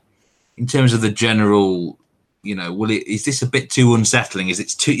 but in terms of the general, is this a bit too unsettling? Is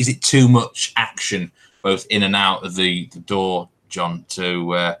it too much action both in and out of the door, John,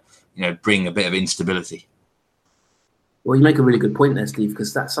 to bring a bit of instability? Well, you make a really good point there, Steve,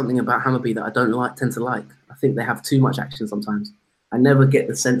 because that's something about Hammarby that I don't tend to like. I think they have too much action sometimes. I never get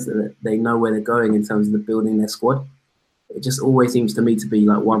the sense that they know where they're going in terms of the building their squad. it just always seems to me to be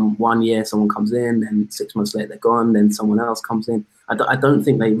like one year someone comes in, and 6 months later they're gone, then someone else comes in. I don't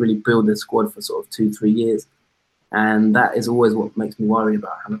think they really build their squad for sort of 2-3 years, and that is always what makes me worry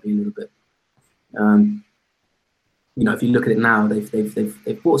about Hammarby a little bit. You know, if you look at it now,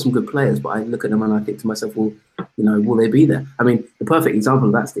 they've bought some good players, but I look at them and I think to myself, well, you know, will they be there? I mean, the perfect example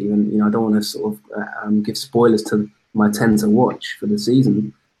of that, Stephen, you know, I don't want to sort of give spoilers to my 10 to watch for the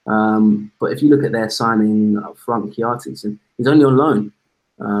season, but if you look at their signing Frank Kiartis, and he's only on loan,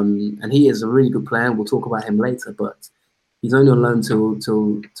 and he is a really good player. We'll talk about him later, but he's only on loan till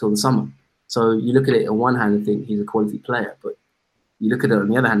the summer. So you look at it on one hand and think he's a quality player, but you look at it on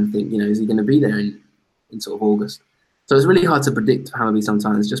the other hand and think, you know, is he going to be there in sort of August? So it's really hard to predict Hammarby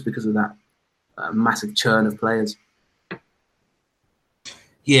sometimes, just because of that massive churn of players.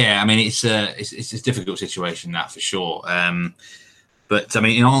 Yeah, I mean, it's a difficult situation, that for sure. But I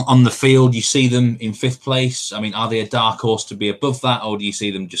mean, on the field, you see them in 5th place. I mean, are they a dark horse to be above that, or do you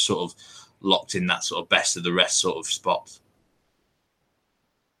see them just sort of locked in that sort of best of the rest sort of spot?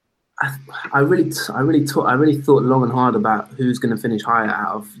 I really thought long and hard about who's going to finish higher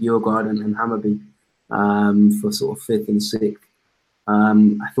out of Djurgården and Hammarby for sort of 5th and 6th.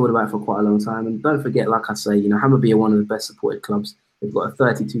 I thought about it for quite a long time, and don't forget, like I say, you know, Hammarby are one of the best supported clubs. They've got a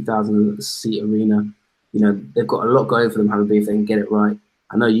 32,000 seat arena. You know, they've got a lot going for them, Hammarby, if they can get it right.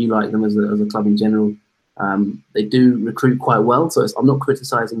 I know you like them as a club in general. They do recruit quite well, so I'm not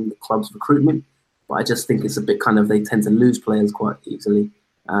criticising the club's recruitment, but I just think it's a bit kind of, they tend to lose players quite easily.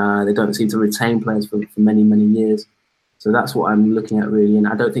 They don't seem to retain players for many, many years. So that's what I'm looking at, really. And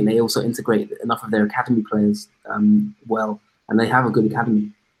I don't think they also integrate enough of their academy players well, and they have a good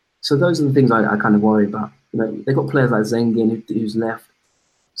academy. So those are the things I kind of worry about. You know, they've got players like Zengin who's left.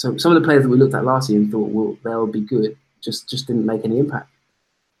 So some of the players that we looked at last year and thought, well, they'll be good, just didn't make any impact.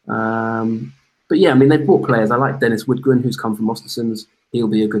 But yeah, I mean, they've bought players. I like Dennis Woodgren, who's come from Ostersunds. He'll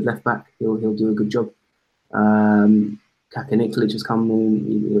be a good left back. He'll do a good job. Kaka Nikolic has come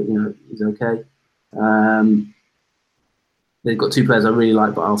in. You know, he's okay. They've got 2 players I really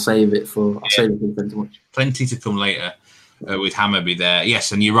like, but I'll save it for them to watch. Plenty to come later with Hammarby there.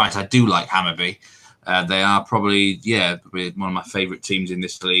 Yes, and you're right. I do like Hammarby. They are probably one of my favourite teams in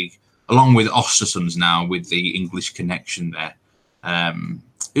this league, along with Ostersunds now, with the English connection there.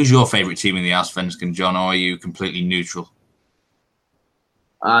 Who's your favourite team in the Allsvenskan, John, or are you completely neutral?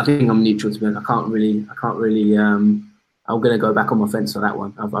 I think I'm neutral, to be honest. I can't really. I'm going to go back on my fence for that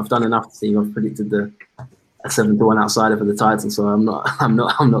one. I've done enough, Steve. I've predicted a 7-1 outsider for the title, so I'm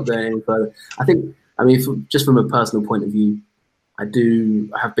not going any further. I think, I mean, just from a personal point of view, I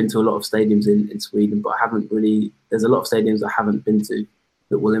have been to a lot of stadiums in Sweden, but I haven't really. There's a lot of stadiums I haven't been to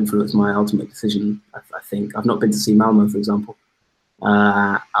that will influence my ultimate decision. I think I've not been to see Malmo, for example.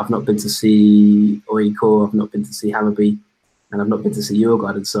 I've not been to see Oiko. I've not been to see Hammarby, and I've not been to see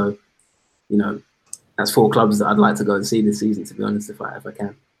Djurgården. So, you know, that's 4 clubs that I'd like to go and see this season, to be honest, if I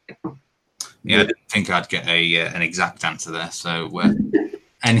can. Yeah, I didn't think I'd get an exact answer there. So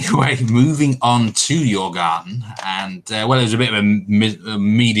anyway, moving on to Djurgården, and well, it was a bit of a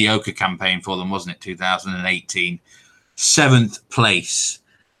mediocre campaign for them, wasn't it? 2018, 7th place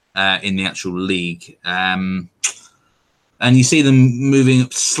in the actual league, and you see them moving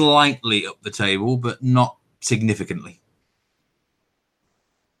up slightly up the table, but not significantly.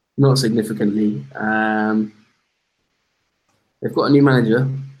 Not significantly. They've got a new manager.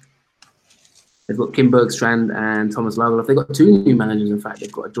 They've got Kim Bergstrand and Thomas Lagerlöf. They've got 2 new managers, in fact.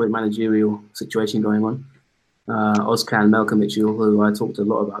 They've got a joint managerial situation going on. Ozkan Melkomic, who I talked a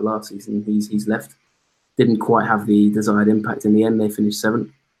lot about last season, he's left. Didn't quite have the desired impact in the end. They finished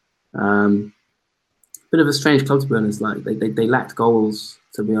 7th. Bit of a strange club, to be honest. Like they lacked goals,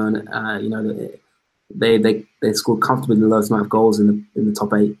 to be honest. You know, they scored comfortably the lowest amount of goals in the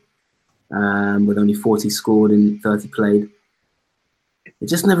top 8, with only 40 scored in 30 played. It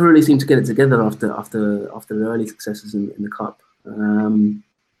just never really seemed to get it together after the early successes in the cup.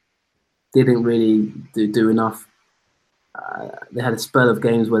 Didn't really do enough. They had a spell of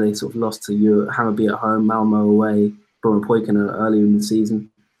games where they sort of lost to Hammarby at home, Malmo away, Brommapojkarna earlier in the season.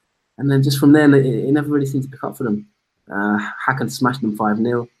 And then just from there, it never really seemed to pick up for them. Hacken smashed them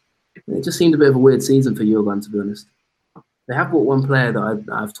 5-0. It just seemed a bit of a weird season for Djurgården, to be honest. They have bought one player that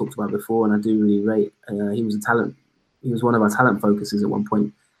I've talked about before, and I do really rate. He was a talent. He was one of our talent focuses at one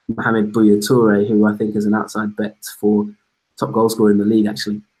point, Mohamed Buya Toure, who I think is an outside bet for top goal scorer in the league,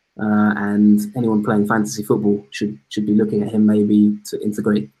 actually. And anyone playing fantasy football should be looking at him maybe to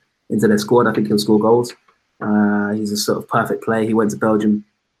integrate into their squad. I think he'll score goals. He's a sort of perfect player. He went to Belgium.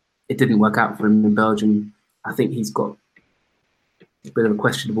 It didn't work out for him in Belgium. I think he's got a bit of a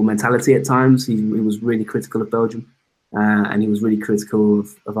questionable mentality at times. He was really critical of Belgium. and he was really critical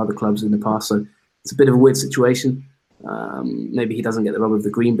of other clubs in the past. So it's a bit of a weird situation. Maybe he doesn't get the rub of the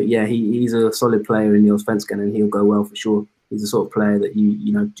green, but yeah, he's a solid player in Allsvenskan, and he'll go well for sure. He's the sort of player that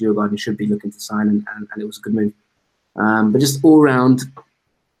you know Djurgården should be looking to sign, and it was a good move. But just all round,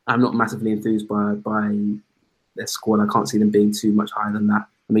 I'm not massively enthused by their squad. I can't see them being too much higher than that.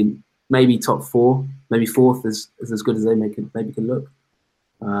 I mean, maybe top 4, maybe 4th is as good as they maybe can look.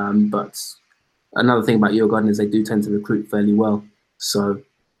 But another thing about Djurgården is they do tend to recruit fairly well. So,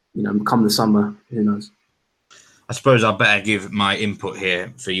 you know, come the summer, who knows? I suppose I better give my input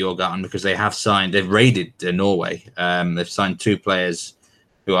here for Djurgården because they've raided Norway. They've signed 2 players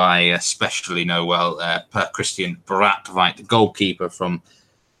who I especially know well, Per Christian Brathwaite, the goalkeeper from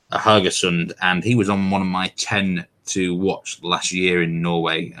Haugesund, and he was on one of my 10 to watch last year in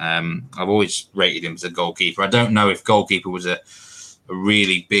Norway. I've always rated him as a goalkeeper. I don't know if goalkeeper was a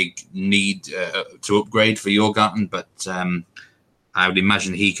really big need to upgrade for Djurgården, but I would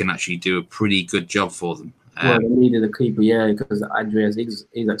imagine he can actually do a pretty good job for them. Well, they needed a keeper, yeah, because Andreas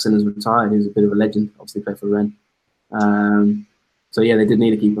Isaksson has retired. He's a bit of a legend, obviously played for Rennes. So yeah, they did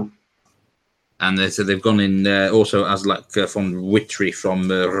need a keeper. And they've gone in also Aslak from Witry from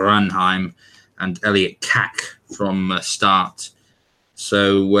Ranheim and Elliot Kack from Start.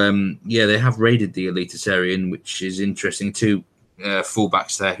 So yeah, they have raided the Eliteserien, which is interesting. 2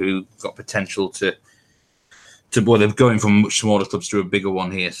 fullbacks there who got potential to well, they're going from much smaller clubs to a bigger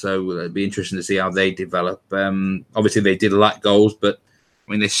one here, so it'd be interesting to see how they develop. Obviously, they did lack goals, but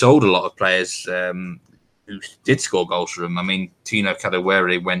I mean, they sold a lot of players who did score goals for them. I mean, Tino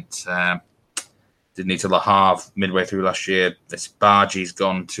Kadewere went, didn't he, to Le Havre midway through last year. This Bargi's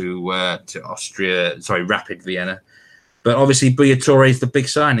gone to Austria, sorry, Rapid Vienna. But obviously, Buya Toure is the big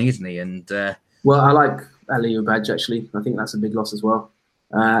signing, isn't he? And well, I like Aliou Badge actually. I think that's a big loss as well.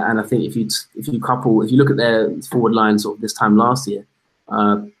 And I think if you look at their forward line sort of this time last year,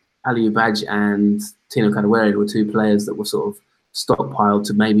 Aliou Badge and Tino Kadewere were 2 players that were sort of stockpiled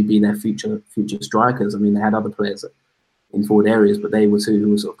to maybe be their future strikers. I mean, they had other players in forward areas, but they were 2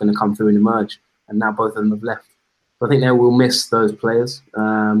 who were sort of going to come through and emerge. And now both of them have left. So I think they will miss those players.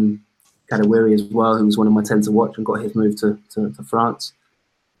 Kadewere as well, who was one of my 10 to watch and got his move to France.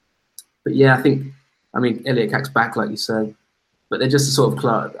 But yeah, I mean, Elliot Kack's back, like you said. But they're just a sort of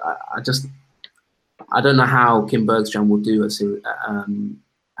club. I don't know how Kim Bergstrand will do at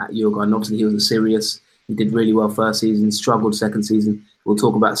Djurgården. Obviously, he was a Sirius. He did really well first season, struggled second season. We'll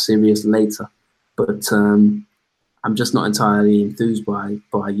talk about Sirius later. But I'm just not entirely enthused by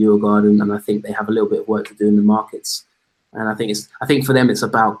Djurgården, and I think they have a little bit of work to do in the markets. And I think for them it's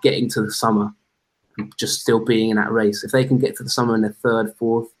about getting to the summer, and just still being in that race. If they can get to the summer in their 3rd,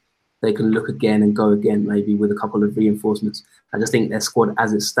 4th, they can look again and go again, maybe with a couple of reinforcements. I just think their squad,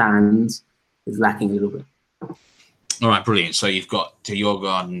 as it stands, is lacking a little bit. All right, brilliant. So you've got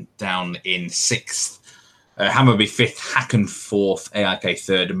Djurgården down in 6th, Hammarby 5th, Häcken 4th, AIK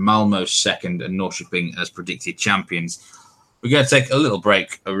 3rd, Malmö 2nd, and Norrköping as predicted champions. We're going to take a little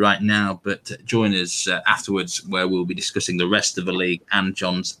break right now, but join us afterwards where we'll be discussing the rest of the league and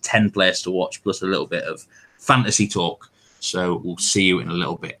John's 10 players to watch, plus a little bit of fantasy talk. So we'll see you in a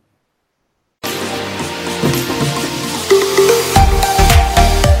little bit.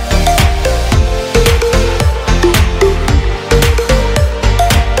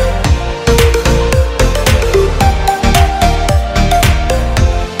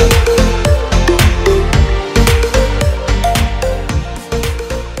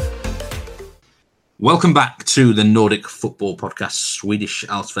 Welcome back to the Nordic Football Podcast, Swedish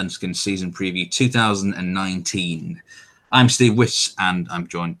Allsvenskan Season Preview 2019. I'm Steve Wiss, and I'm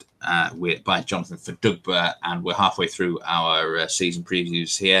joined by Jonathan Verdugber, and we're halfway through our season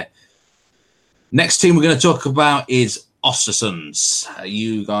previews here. Next team we're going to talk about is Östersunds.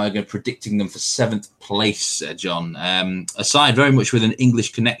 You guys are predicting them for 7th place, John. A side very much with an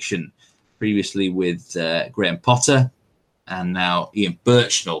English connection, previously with Graham Potter, and now Ian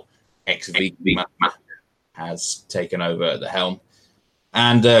Birchnell, ex-VB, has taken over at the helm.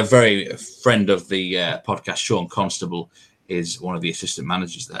 And a very friend of the podcast, Sean Constable, is one of the assistant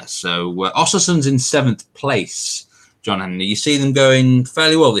managers there. So Östersunds in 7th place. John Henry, you see them going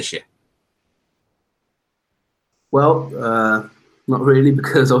fairly well this year? Well, not really,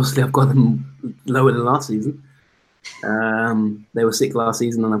 because obviously I've got them lower than last season. They were 6th last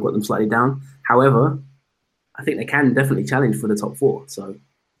season and I've got them slightly down. However, I think they can definitely challenge for the top 4. So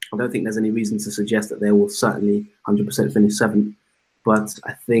I don't think there's any reason to suggest that they will certainly 100% finish 7th. But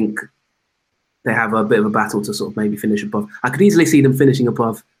I think they have a bit of a battle to sort of maybe finish above. I could easily see them finishing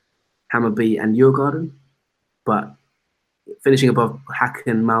above Hammarby and Djurgården, but finishing above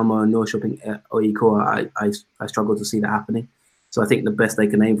Häcken, Malmo, and Norrköping or IK, I struggle to see that happening. So I think the best they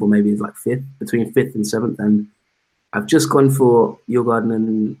can aim for maybe is like between fifth and seventh. And I've just gone for Djurgården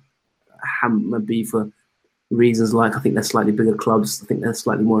and Hammarby for reasons like I think they're slightly bigger clubs. I think they're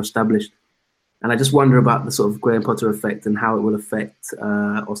slightly more established. And I just wonder about the sort of Graham Potter effect and how it will affect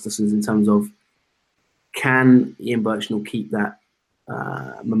Östersund in terms of, can Ian Birchnell keep that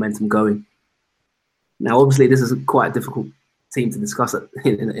momentum going? Now, obviously, this is quite a difficult team to discuss it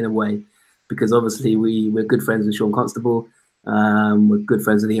in a way, because obviously we're good friends with Sean Constable. We're good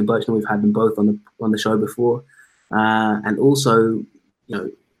friends with Ian Birchnell. We've had them both on the show before. And also,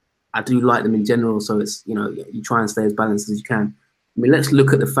 I do like them in general. So it's, you try and stay as balanced as you can. I mean, let's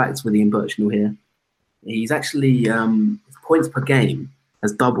look at the facts with Ian Birchnell here. He's actually, points per game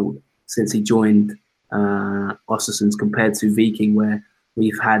has doubled since he joined Östersund compared to Viking, where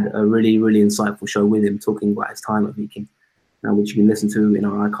we've had a really, really insightful show with him talking about his time at Viking, which you can listen to in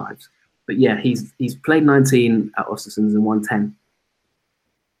our archives. But yeah, he's played 19 at Östersund and won 10.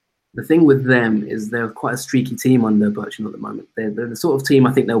 The thing with them is they're quite a streaky team under Birchnell at the moment. They're the sort of team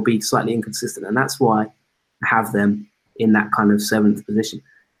I think they'll be slightly inconsistent, and that's why I have them in that kind of 7th position.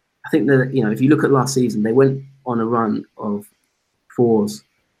 I think that, if you look at last season, they went on a run of 4s.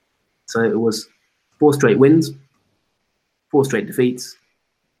 So it was 4 straight wins, 4 straight defeats,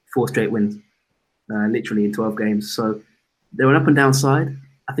 4 straight wins, literally in 12 games. So they're an up and down side.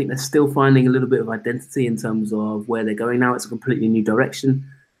 I think they're still finding a little bit of identity in terms of where they're going now. It's a completely new direction.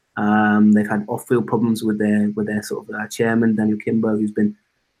 They've had off-field problems with their sort of chairman, Daniel Kimber, who's been,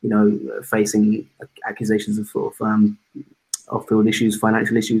 facing accusations of sort of off-field issues,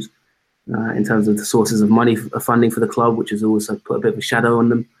 financial issues, in terms of the sources of money, funding for the club, which has also put a bit of a shadow on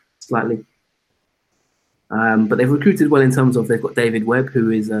them slightly. But they've recruited well in terms of, they've got David Webb,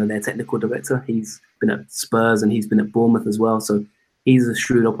 who is their technical director. He's been at Spurs and he's been at Bournemouth as well. So he's a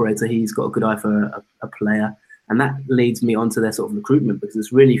shrewd operator. He's got a good eye for a player. And that leads me onto their sort of recruitment, because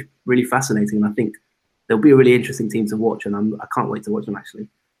it's really, really fascinating. And I think they'll be a really interesting team to watch. And I can't wait to watch them, actually.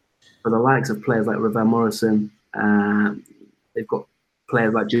 For the likes of players like Ravel Morrison, they've got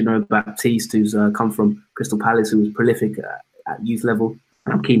players like Juno Baptiste, who's come from Crystal Palace, who was prolific at youth level.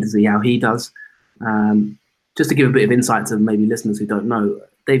 And I'm keen to see how he does. Just to give a bit of insight to maybe listeners who don't know,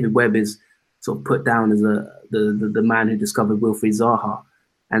 David Webb is sort of put down as the man who discovered Wilfried Zaha.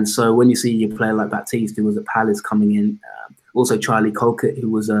 And so when you see a player like Baptiste, who was at Palace, coming in, also Charlie Colkett, who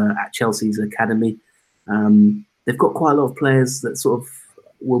was at Chelsea's academy, they've got quite a lot of players that sort of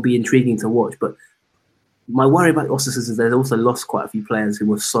will be intriguing to watch. But my worry about Östersund is they've also lost quite a few players who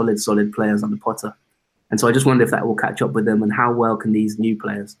were solid players under Potter. And so I just wonder if that will catch up with them, and how well can these new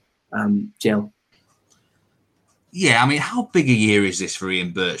players gel. Yeah, I mean, how big a year is this for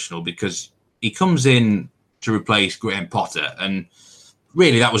Ian Birchnell? Because he comes in to replace Graham Potter, and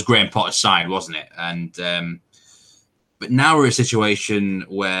really that was Graham Potter's side, wasn't it? And but now we're in a situation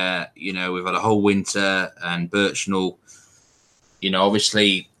where, we've had a whole winter, and Birchnell,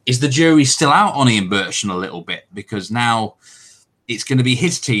 obviously, is the jury still out on Ian Birchnell a little bit? Because now it's going to be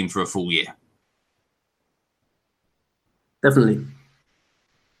his team for a full year. Definitely.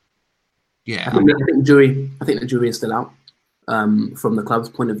 Yeah, I think the jury is still out from the club's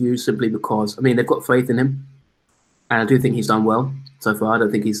point of view, simply because, they've got faith in him, and I do think he's done well so far. I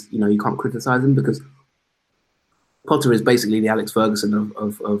don't think he's, you can't criticize him, because Potter is basically the Alex Ferguson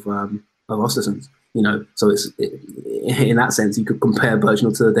of Östersund, So it's in that sense you could compare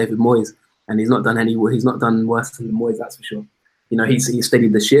Birchnell to David Moyes, and he's not done worse than Moyes, that's for sure. He's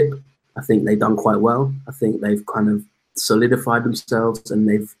steadied the ship. I think they've done quite well. I think they've kind of solidified themselves, and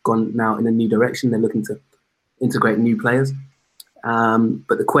they've gone now in a new direction. They're looking to integrate new players.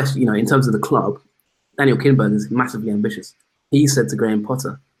 But the question, in terms of the club, Daniel Kinberg is massively ambitious. He said to Graham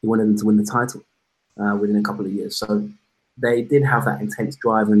Potter he wanted them to win the title within a couple of years. So they did have that intense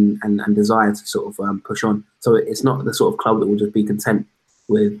drive and desire to sort of push on. So it's not the sort of club that will just be content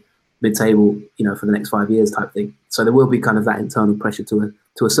with mid-table, for the next 5 years type thing. So there will be kind of that internal pressure to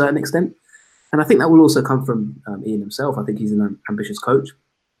a certain extent. And I think that will also come from Ian himself. I think he's an ambitious coach.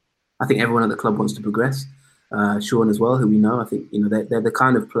 I think everyone at the club wants to progress. Sean as well, who we know. I think, they're the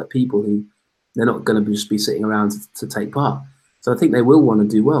kind of people who, they're not going to just be sitting around to take part. So I think they will want to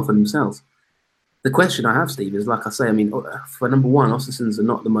do well for themselves. The question I have, Steve, is, like I say, for number one, Östersunds are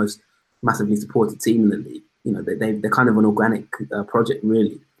not the most massively supported team in the league. They're kind of an organic project,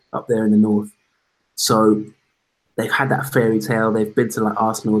 really, up there in the north. So they've had that fairy tale. They've been to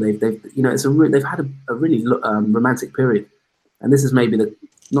Arsenal. They've had a really romantic period, and this is maybe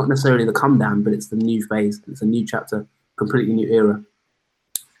not necessarily the come down, but it's the new phase. It's a new chapter, completely new era.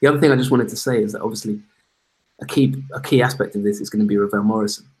 The other thing I just wanted to say is that obviously a key aspect of this is going to be Ravel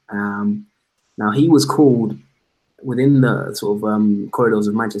Morrison. Now he was called within the sort of corridors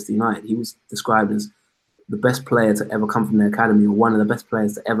of Manchester United. He was described as the best player to ever come from their academy, or one of the best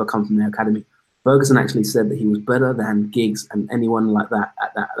players to ever come from their academy. Ferguson actually said that he was better than Giggs and anyone like that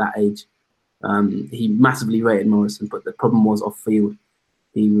at that age. He massively rated Morrison, but the problem was off field.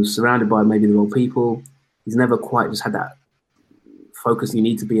 He was surrounded by maybe the wrong people. He's never quite just had that focus you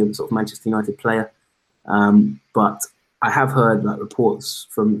need to be a sort of Manchester United player. But I have heard like reports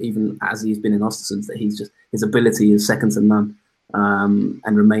from even as he's been in Ostersund's that his ability is second to none,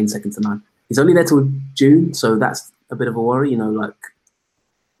 and remains second to none. He's only there till June, so that's a bit of a worry. Like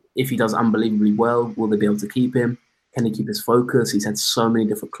if he does unbelievably well, will they be able to keep him? Can he keep his focus? He's had so many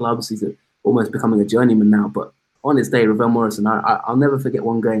different clubs. He's almost becoming a journeyman now. But on his day, Ravel Morrison, I'll never forget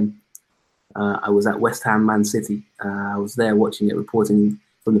one game. I was at West Ham Man City. I was there watching it, reporting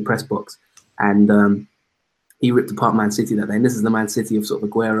from the press box. And he ripped apart Man City that day. And this is the Man City of sort of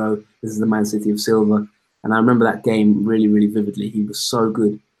Aguero. This is the Man City of Silva. And I remember that game really, really vividly. He was so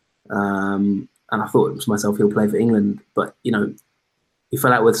good. And I thought to myself, he'll play for England. But, he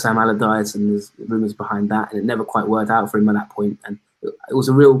fell out with Sam Allardyce, and there's rumours behind that. And it never quite worked out for him at that point. And it was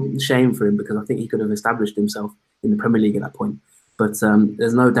a real shame for him because I think he could have established himself in the Premier League at that point. But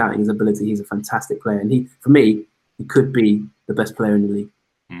there's no doubting his ability. He's a fantastic player. And for me, he could be the best player in the league.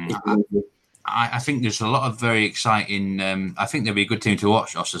 I think there's a lot of very exciting. I think they'll be a good team to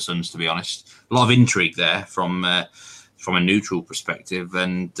watch, Ostersunds, to be honest. A lot of intrigue there from a neutral perspective,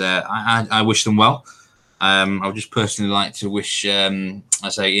 and I wish them well. I would just personally like to wish, Ian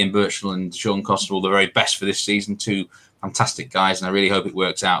Birchall and Sean Coster all the very best for this season. Two fantastic guys, and I really hope it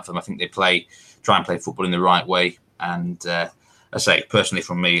works out for them. I think they try and play football in the right way, and personally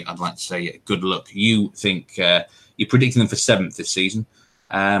from me, I'd like to say good luck. You think you're predicting them for 7th this season?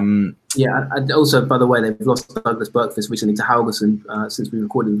 Yeah, also, by the way, they've lost Douglas Berkfist recently to Haugesund since we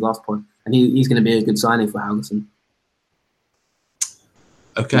recorded the last point, and he's going to be a good signing for Haugesund.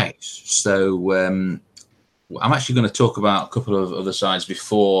 Okay, so I'm actually going to talk about a couple of other sides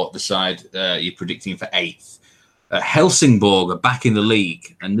before the side you're predicting for 8th. Helsingborg are back in the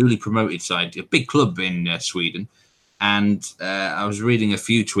league, a newly promoted side, a big club in Sweden, and I was reading a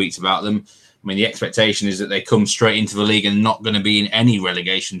few tweets about them. I mean, the expectation is that they come straight into the league and not going to be in any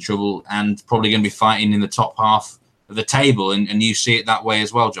relegation trouble, and probably going to be fighting in the top half of the table. And you see it that way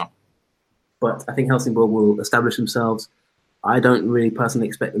as well, John? But I think Helsingborg will establish themselves. I don't really personally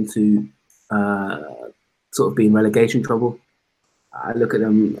expect them to sort of be in relegation trouble. I look at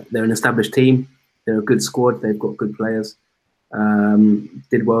them, they're an established team. They're a good squad. They've got good players.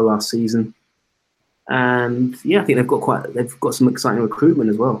 Did well last season. And yeah, I think they've got some exciting recruitment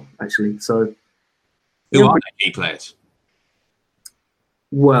as well, actually. So, who are their key players?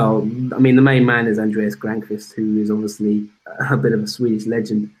 Well, I mean, the main man is Andreas Granqvist, who is obviously a bit of a Swedish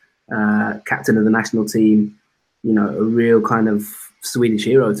legend, captain of the national team. A real kind of Swedish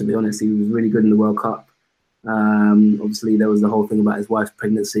hero, to be honest. He was really good in the World Cup. Obviously, there was the whole thing about his wife's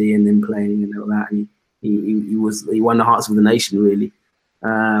pregnancy and him playing and all that. And he won the hearts of the nation, really.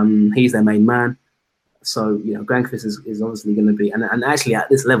 He's their main man. So, Granqvist is obviously going to be, and actually at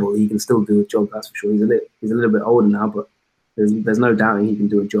this level, he can still do a job, that's for sure. He's a little bit older now, but there's no doubting he can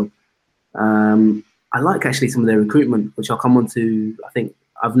do a job. I like actually some of their recruitment, which I'll come on to. I think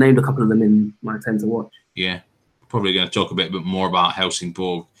I've named a couple of them in my 10 to watch. Yeah, probably going to talk a bit more about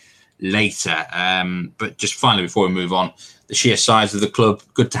Helsingborg later. But just finally, before we move on, the sheer size of the club,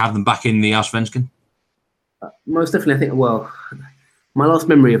 good to have them back in the Allsvenskan? Most definitely, I think, my last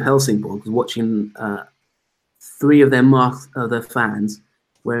memory of Helsingborg was watching 3 of their fans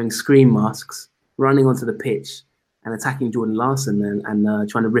wearing scream masks, running onto the pitch and attacking Jordan Larsson and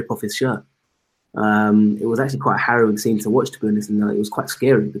trying to rip off his shirt. It was actually quite a harrowing scene to watch, to be honest, and it was quite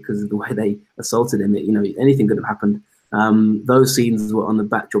scary because of the way they assaulted him. Anything could have happened. Those scenes were on the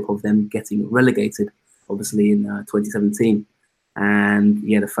backdrop of them getting relegated, obviously, in 2017. And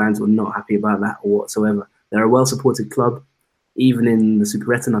yeah, the fans were not happy about that whatsoever. They're a well-supported club. Even in the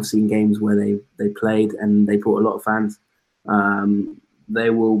Superettan, I've seen games where they played and they brought a lot of fans. They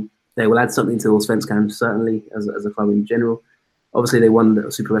will add something to Allsvenskan, certainly, as a club in general. Obviously, they won the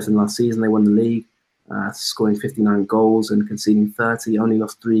Superettan last season. They won the league, scoring 59 goals and conceding 30. Only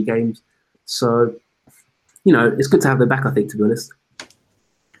lost 3 games. So, it's good to have them back, I think, to be honest.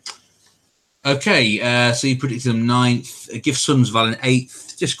 Okay, so you predicted them 9th. GIF Sundsvall in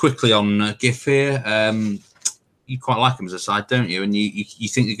 8th. Just quickly on GIF here. You quite like them as a side, don't you? And you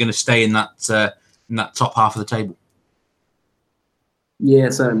think they're going to stay in that top half of the table? Yeah,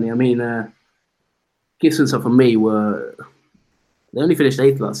 certainly. I mean, GIF Sundsvall for me they only finished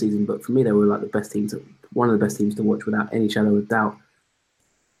 8th last season, but for me they were like the best team to one of the best teams to watch without any shadow of doubt.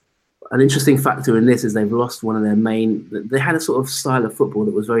 An interesting factor in this is they've lost one of their main. They had a sort of style of football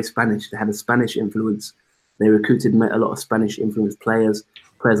that was very Spanish. They had a Spanish influence. They recruited a lot of Spanish influenced players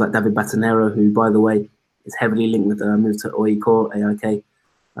like David Batanero, who, by the way, is heavily linked with the move to AIK,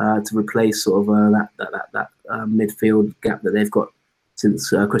 to replace sort of that midfield gap that they've got since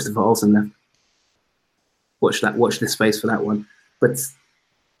Christopher Olsen left. Watch this space for that one. But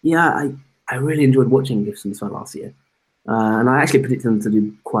yeah, I really enjoyed watching Gibsons last year. And I actually predicted them to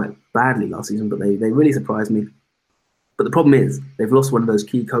do quite badly last season, but they really surprised me. But the problem is they've lost one of those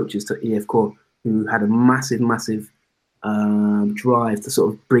key coaches to EF Core, who had a massive drive to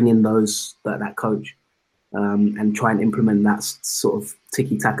sort of bring in that coach and try and implement that sort of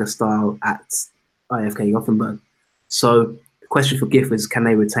tiki-taka style at IFK Gothenburg. So the question for GIF is, can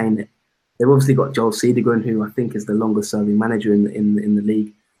they retain it? They've obviously got Joel Cedergren, who I think is the longest-serving manager in the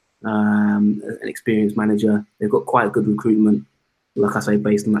league. An experienced manager. They've got quite a good recruitment, like I say,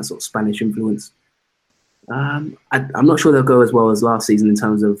 based on that sort of Spanish influence. I'm not sure they'll go as well as last season in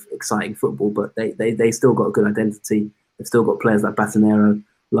terms of exciting football, but they still got a good identity. They've still got players like Batanero.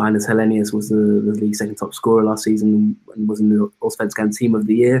 Linus Helenius was the league's second top scorer last season and was in the Allsvenskan Team of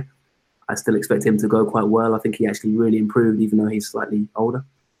the Year. I still expect him to go quite well. I think he actually really improved, even though he's slightly older.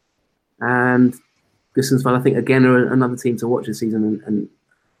 And Gudstonsfjord, I think, again, are another team to watch this season, and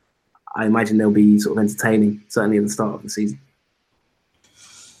I imagine they'll be sort of entertaining, certainly at the start of the season.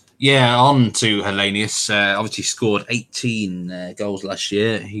 Yeah, on to Helenius. Obviously scored 18 goals last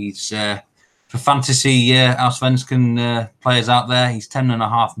year. He's, for fantasy Allsvenskan players out there, he's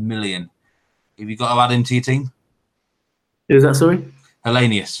 10.5 million. Have you got to add him to your team? Who's that, sorry?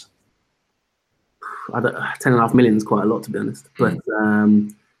 Helenius. 10.5 million is quite a lot, to be honest. But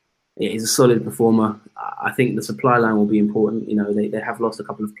he's a solid performer. I think the supply line will be important. You know, they have lost a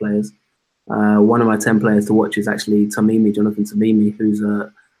couple of players. One of my 10 players to watch is actually Jonathan Tamimi, who's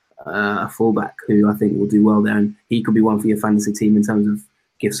a fullback who I think will do well there. And he could be one for your fantasy team in terms of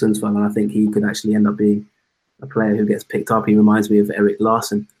GIF Sundsvall. And I think he could actually end up being a player who gets picked up. He reminds me of Erik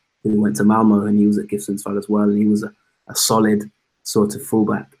Larsson, who went to Malmo and he was at GIF Sundsvall as well. And he was a solid sort of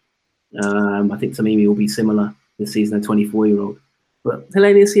fullback. I think Tamimi will be similar this season, a 24-year-old. But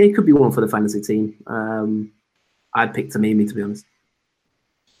Helenius, he could be one for the fantasy team. I'd pick Tamimi, to be honest.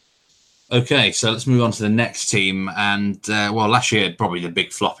 Okay, so let's move on to the next team. And, last year, probably the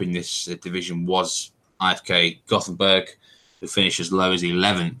big flop in this division was IFK Gothenburg, who finished as low as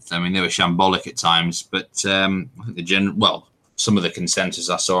 11th. I mean, they were shambolic at times, but I think some of the consensus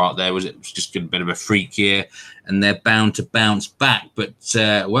I saw out there was it was just a bit of a freak year, and they're bound to bounce back. But,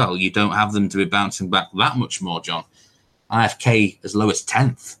 you don't have them to be bouncing back that much more, John. IFK as low as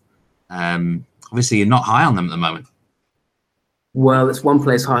 10th. Obviously, you're not high on them at the moment. Well, it's one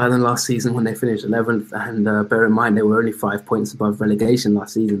place higher than last season when they finished 11th. And bear in mind, they were only 5 points above relegation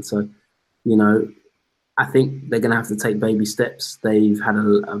last season. So, I think they're going to have to take baby steps. They've had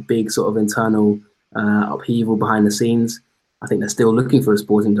a big sort of internal upheaval behind the scenes. I think they're still looking for a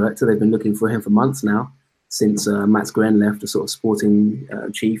sporting director. They've been looking for him for months now, since Mats Gren left, the sort of sporting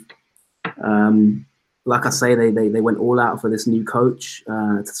chief. Like I say, they went all out for this new coach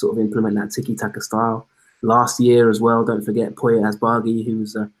to sort of implement that tiki-taka style. Last year as well, don't forget Poya Asbaghi, he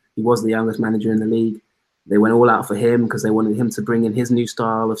was the youngest manager in the league. They went all out for him because they wanted him to bring in his new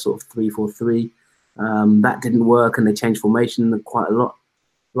style of sort of 3-4-3. That didn't work, and they changed formation quite a lot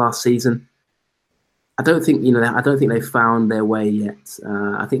last season. I don't think they found their way yet.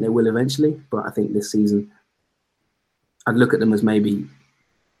 I think they will eventually, but I think this season, I'd look at them as maybe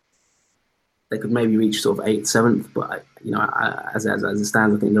they could maybe reach sort of 8th, 7th, but as it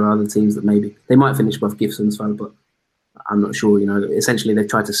stands, I think there are other teams that maybe they might finish above GIF Sundsvall, but I'm not sure. Essentially they've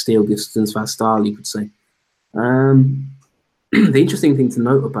tried to steal GIF Sundsvall's style, you could say. The interesting thing to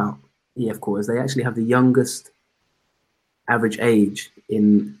note about EF Core is they actually have the youngest average age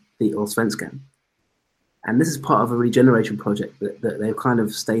in the Allsvenskan. And this is part of a regeneration project that they've kind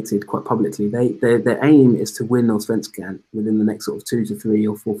of stated quite publicly. Their aim is to win Allsvenskan within the next sort of 2 to 3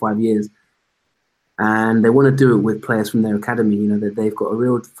 or 4 or 5 years. And they want to do it with players from their academy. They've got a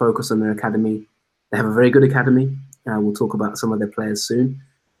real focus on their academy. They have a very good academy. We'll talk about some of their players soon.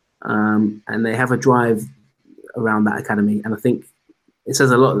 And they have a drive around that academy. And I think it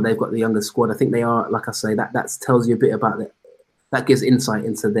says a lot that they've got the youngest squad. I think they are, like I say, that tells you a bit about it. That gives insight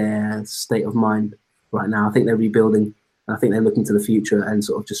into their state of mind right now. I think they're rebuilding. And I think they're looking to the future and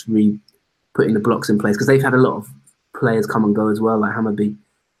sort of just putting the blocks in place. Because they've had a lot of players come and go as well, like Hammarby.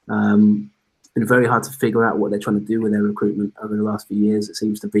 It's been very hard to figure out what they're trying to do with their recruitment over the last few years. It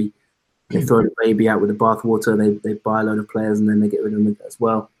seems to be they throw the baby out with the bathwater. They buy a load of players and then they get rid of them as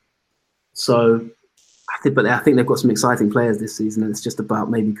well. So But I think they've got some exciting players this season, and it's just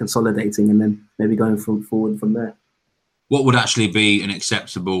about maybe consolidating and then maybe going forward from there. What would actually be an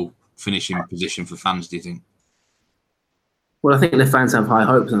acceptable finishing position for fans, do you think? Well, I think the fans have high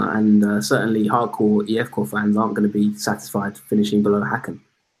hopes, and certainly hardcore EF Corps fans aren't going to be satisfied finishing below Häcken,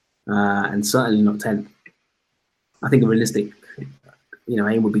 and certainly not 10th. I think a realistic,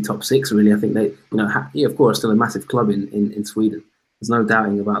 aim would be top 6. Really, I think they, EF Corps are still a massive club in Sweden. There's no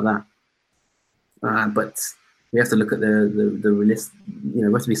doubting about that. But we have to look at the realist. We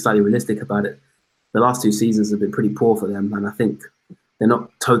have to be slightly realistic about it. The last 2 seasons have been pretty poor for them, and I think they're not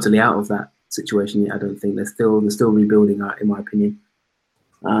totally out of that situation yet. I don't think they're still rebuilding, in my opinion.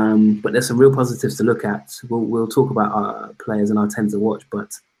 But there's some real positives to look at. We'll talk about our players and our 10 to watch,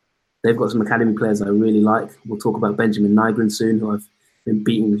 but they've got some academy players I really like. We'll talk about Benjamin Nygren soon, who I've been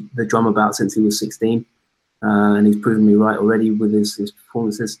beating the drum about since he was 16, and he's proven me right already with his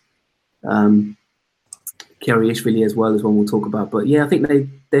performances. Kiarishvili as well is one we'll talk about. But yeah, I think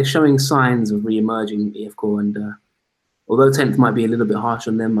they're showing signs of re-emerging, EF Corps, and although 10th might be a little bit harsh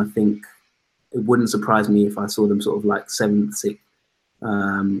on them, I think it wouldn't surprise me if I saw them sort of like 7th,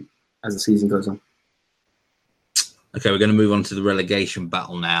 6th as the season goes on. Okay, we're going to move on to the relegation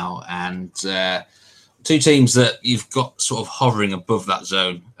battle now, and 2 teams that you've got sort of hovering above that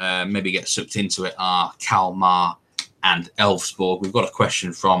zone, maybe get sucked into it, are Kalmar and Elfsborg. We've got a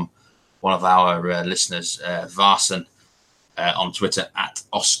question from one of our listeners, Varsen, on Twitter at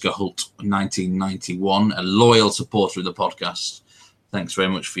Oscar Hult 1991, a loyal supporter of the podcast. Thanks very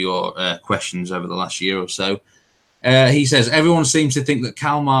much for your questions over the last year or so. He says, everyone seems to think that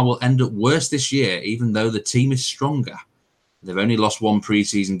Kalmar will end up worse this year, even though the team is stronger. They've only lost 1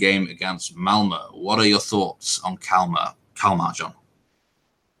 pre-season game against Malmö. What are your thoughts on Kalmar, John?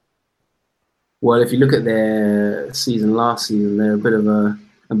 Well, if you look at their season last season, they're a bit of a...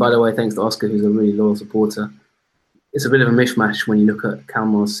 And by the way, thanks to Oscar, who's a really loyal supporter. It's a bit of a mishmash when you look at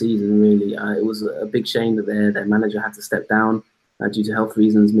Kalmar's season, really. It was a big shame that their manager had to step down due to health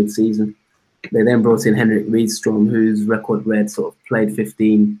reasons mid-season. They then brought in Henrik Rydström, whose record read sort of played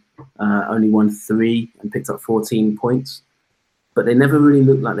 15, only won 3 and picked up 14 points. But they never really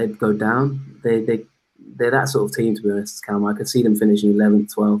looked like they'd go down. They're that sort of team, to be honest, Kalmar. I could see them finishing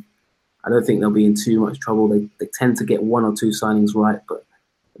 11th, 12th. I don't think they'll be in too much trouble. They tend to get 1 or 2 signings right, but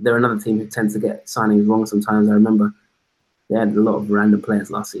they're another team who tends to get signings wrong sometimes. I remember they had a lot of random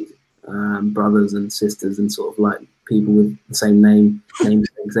players last season, brothers and sisters and sort of like people with the same names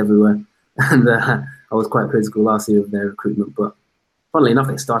everywhere. And I was quite critical last year of their recruitment. But funnily enough,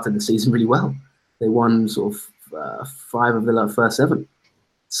 they started the season really well. They won sort of 5 of the first 7.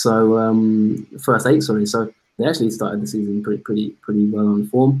 So first 8, sorry. So they actually started the season pretty well on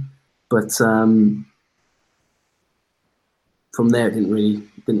form. But from there, it didn't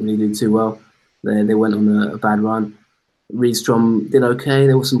really do too well. They went on a bad run. Rydström did okay.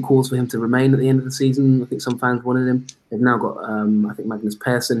 There were some calls for him to remain at the end of the season. I think some fans wanted him. They've now got, I think, Magnus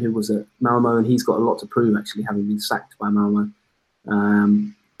Persson, who was at Malmö, and he's got a lot to prove, actually, having been sacked by Malmö.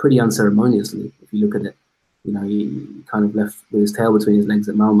 Pretty unceremoniously, if you look at it. He kind of left with his tail between his legs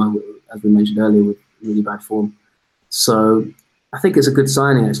at Malmö, as we mentioned earlier, with really bad form. So I think it's a good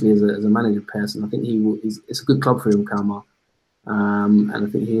signing, actually, as a manager, Persson. I think it's a good club for him, Kalmar. And I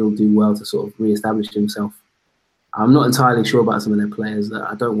think he'll do well to sort of re-establish himself. I'm not entirely sure about some of their players.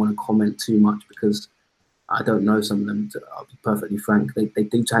 I don't want to comment too much because I don't know some of them. I'll be perfectly frank. They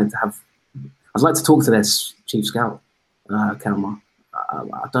do tend to have... I'd like to talk to their chief scout, Kalmar.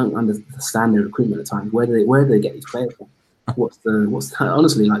 I don't understand their recruitment at times. Where do they get these players from? What's the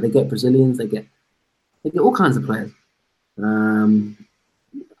honestly, like, they get Brazilians, they get all kinds of players. So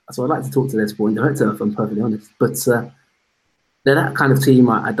I'd like to talk to their sporting director, if I'm perfectly honest. But they're that kind of team.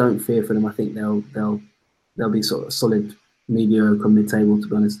 I don't fear for them. I think they'll be sort of solid, mediocre, mid-table, to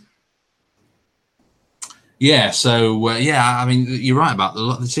be honest. Yeah, so, I mean, you're right about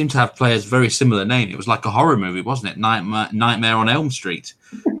they seem to have players very similar name. It was like a horror movie, wasn't it? Nightmare on Elm Street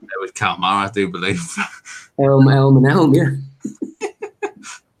with Kalmar, I do believe. Elm, and Elm, yeah.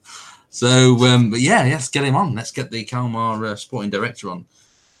 So, but let's get him on. Let's get the Kalmar sporting director on.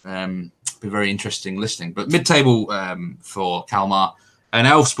 Be very interesting listening. But mid-table for Kalmar and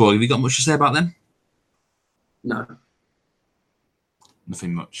Elfsborg, have you got much to say about them? No.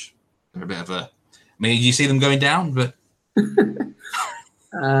 Nothing much. They're a bit of a... I mean, you see them going down, but...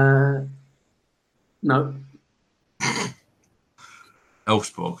 No.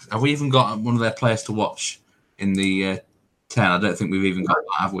 Elfsborg. Have we even got one of their players to watch in the 10? I don't think we've even got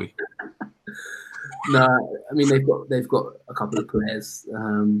that, have we? No, I mean, they've got a couple of players.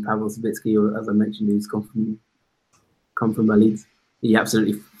 Pavel Sabitsky, as I mentioned, who's come from Leeds. He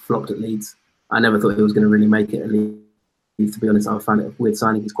absolutely flopped at Leeds. I never thought he was going to really make it. At least, to be honest, I found it a weird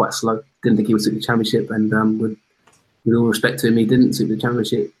signing. He's quite slow. Didn't think he would suit the Championship, and with all respect to him, he didn't suit the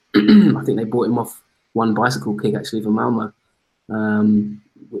Championship. I think they bought him off one bicycle kick actually for Malmo.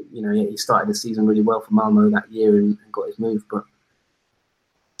 He started the season really well for Malmo that year and got his move, but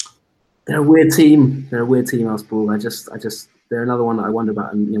they're a weird team. Elfsborg. I just they're another one that I wonder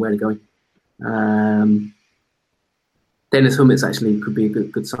about and where they're going. Dennis Hummels actually could be a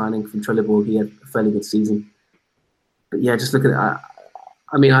good signing from Trelleborg. He had a fairly good season. But yeah, just look at it.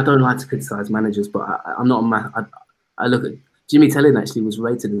 I don't like to criticise managers, but I'm not I look at Jimmy Tellin actually was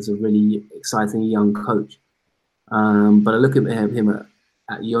rated as a really exciting young coach. But I look at him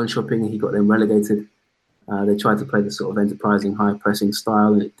at Jönköping, he got them relegated. They tried to play the sort of enterprising, high-pressing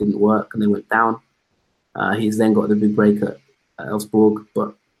style, and it didn't work, and they went down. He's then got the big break at Elfsborg,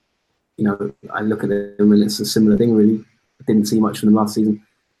 but I look at them and it's a similar thing, really. I didn't see much from them last season.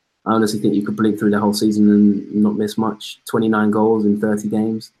 I honestly think you could blink through the whole season and not miss much. 29 goals in 30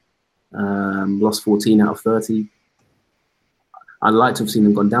 games, lost 14 out of 30. I'd like to have seen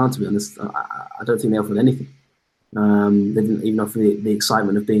them gone down, to be honest. I don't think they offered anything. They didn't even offer the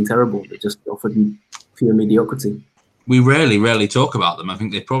excitement of being terrible. They just offered pure mediocrity. We rarely talk about them. I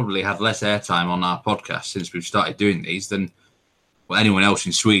think they probably had less airtime on our podcast since we've started doing these than anyone else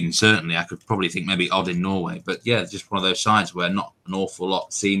in Sweden. Certainly, I could probably think maybe odd in Norway. But yeah, just one of those sides where not an awful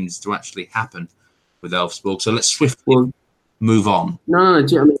lot seems to actually happen with Elfsborg. So let's swiftly move on. No.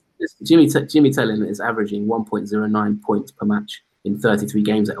 Jimmy Tellin is averaging 1.09 points per match in 33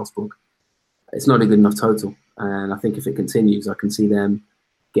 games at Elfsborg. It's not a good enough total. And I think if it continues, I can see them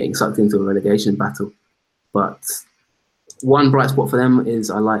getting sucked into a relegation battle. But one bright spot for them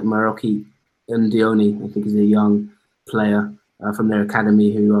is I like Maroki Ndioni. I think he's a young player from their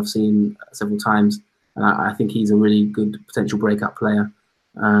academy who I've seen several times. I think he's a really good potential breakout player.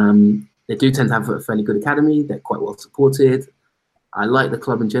 They do tend to have a fairly good academy. They're quite well supported. I like the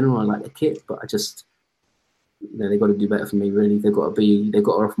club in general. I like the kit, but I just, they've got to do better for me, really. They've got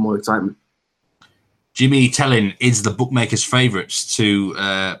to offer more excitement. Jimmy Tellin is the bookmakers' favourites to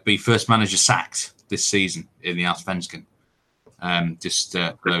be first manager sacked this season in the Allsvenskan. Just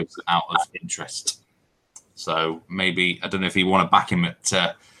blows out of interest. So maybe, I don't know if you want to back him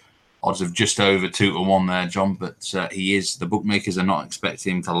at odds of just over 2-1 there, John, but the bookmakers are not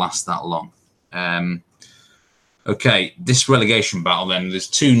expecting him to last that long. Okay, this relegation battle then, there's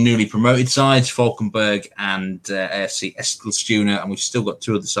two newly promoted sides, Falkenberg and AFC Eskilstuna, and we've still got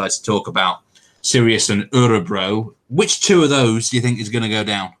two other sides to talk about, Sirius and Örebro. Which two of those do you think is going to go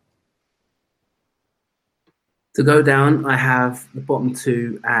down? To go down, I have the bottom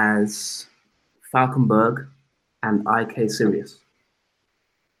two as Falkenberg and IK Sirius.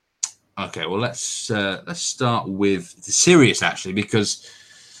 Okay, well let's start with the Sirius actually, because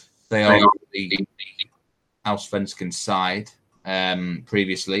they are the Allsvenskan side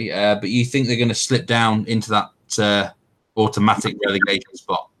previously, but you think they're going to slip down into that automatic relegation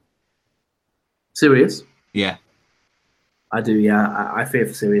spot? Sirius? Yeah. I do, yeah. I fear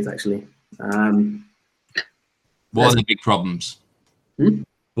for Sirius, actually. What are the big problems?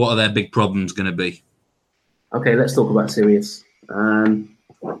 What are their big problems going to be? Okay, let's talk about Sirius.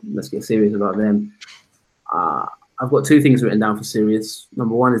 Let's get serious about them. I've got two things written down for Sirius.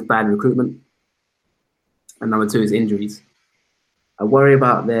 Number one is bad recruitment, and number two is injuries. I worry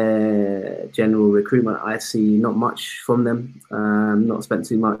about their general recruitment. I see not much from them. Not spent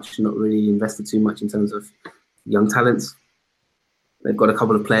too much, not really invested too much in terms of young talents. They've got a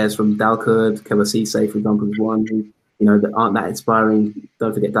couple of players from Dalkurd, Kebasise, for example, is one who, that aren't that inspiring.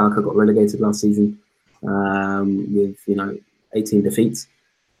 Don't forget Dalkurd got relegated last season with 18 defeats.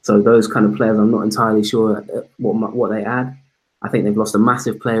 So those kind of players, I'm not entirely sure what they add. I think they've lost a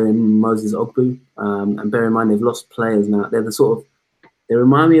massive player in Moses Ogbu, and bear in mind they've lost players now. They're they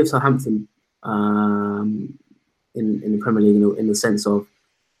remind me of Southampton in the Premier League, in the sense of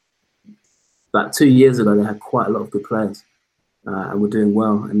about 2 years ago they had quite a lot of good players and were doing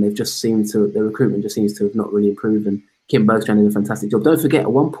well, and their recruitment just seems to have not really improved. And Kim Bergstrand did a fantastic job. Don't forget,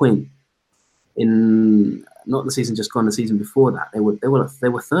 at one point in not the season just gone, the season before that, they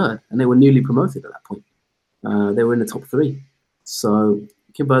were third, and they were newly promoted at that point. They were in the top three. So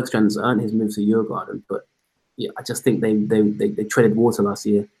Kim Bergstrand's earned his move to Djurgården, but yeah, I just think they treaded water last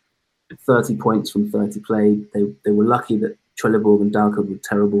year. 30 points from 30 played. They were lucky that Trelleborg and Dalkurd were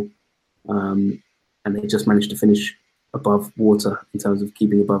terrible, and they just managed to finish above water in terms of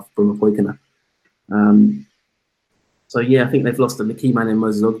keeping above Brummerpoikana. So yeah, I think they've lost the key man in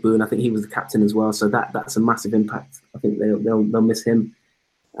Moses Ogbu, and I think he was the captain as well. So that's a massive impact. I think they'll miss him,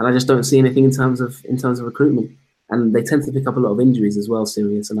 and I just don't see anything in terms of recruitment. And they tend to pick up a lot of injuries as well,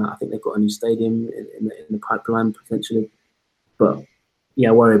 Sirius. And I think they've got a new stadium in the pipeline potentially. But yeah,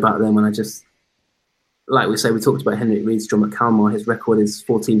 I worry about them. And I just, like we say, we talked about Henrik Rydström at Kalmar. His record is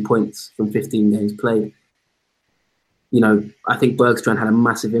 14 points from 15 games played. You know, I think Bergstrand had a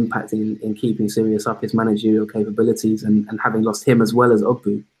massive impact in keeping Sirius up, his managerial capabilities, and having lost him as well as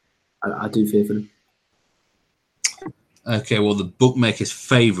Ogbu, I do fear for them. Okay, well, the bookmakers'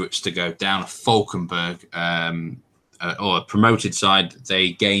 favourites to go down are Falkenberg, or a promoted side.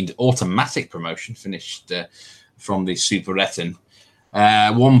 They gained automatic promotion, finished from the Superettan.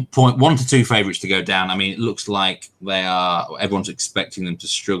 1 to 2 favourites to go down. I mean, it looks like everyone's expecting them to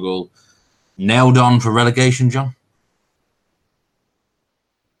struggle. Nailed on for relegation, John?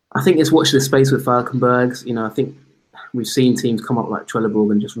 I think it's watch this space with Falkenberg. You know, I think we've seen teams come up like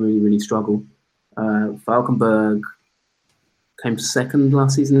Trelleborg and just really, really struggle. Falkenberg came second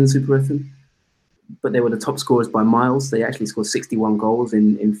last season in Superettan, but they were the top scorers by miles. They actually scored 61 goals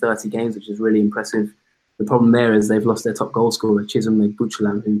in 30 games, which is really impressive. The problem there is they've lost their top goal scorer, Chisholm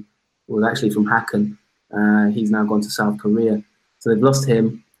Buchanan, who was actually from Hacken. He's now gone to South Korea. So they've lost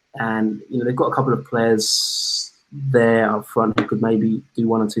him, and you know they've got a couple of players there up front who could maybe do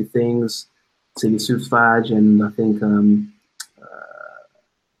 1 or 2 things. Silly Sufaj, and I think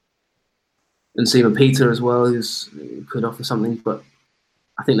and Seema Peter as well, who could offer something, but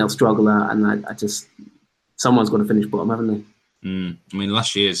I think they'll struggle out, and I just, someone's got to finish bottom, haven't they? I mean,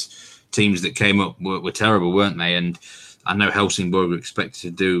 last year's teams that came up were terrible, weren't they? And I know Helsingborg were expected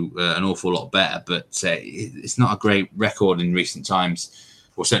to do an awful lot better, but it's not a great record in recent times,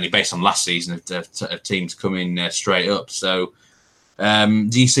 or certainly based on last season of teams coming straight up. So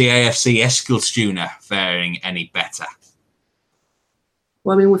do you see AFC Eskilstuna faring any better?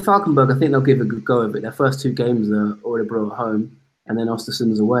 Well, I mean, with Falkenberg, I think they'll give a good go of it. Their first 2 games are Örebro at home and then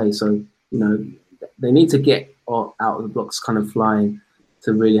Östersunds away. So, you know, they need to get out of the blocks kind of flying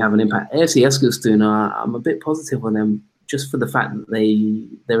to really have an impact. AFC Eskilstuna, I'm a bit positive on them just for the fact that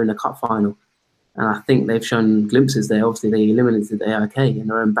they're in a cup final. And I think they've shown glimpses there. Obviously, they eliminated AIK in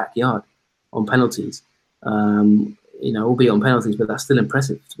their own backyard on penalties. You know, albeit on penalties, but that's still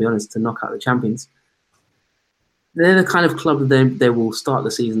impressive, to be honest, to knock out the champions. They're the kind of club that they will start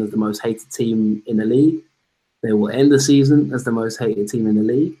the season as the most hated team in the league. They will end the season as the most hated team in the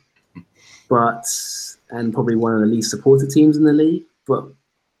league, and probably one of the least supported teams in the league. But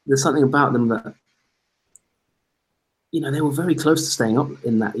there's something about them that, you know, they were very close to staying up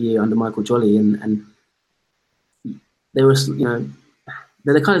in that year under Michael Jolly, and they were, you know,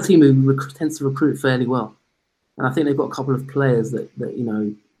 they're the kind of team who tends to recruit fairly well. And I think they've got a couple of players that you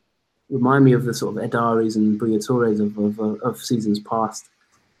know, remind me of the sort of Edaris and Briatores of seasons past.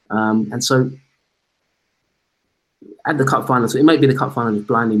 And so at the cup final, so it might be the cup final is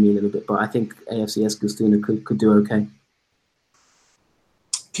blinding me a little bit, but I think AFC Eskilstuna could do okay.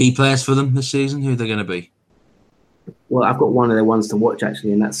 Key players for them this season, who are they going to be? Well, I've got one of their ones to watch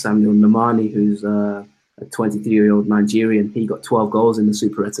actually, and that's Samuel Nomani, who's a 23-year-old Nigerian. He got 12 goals in the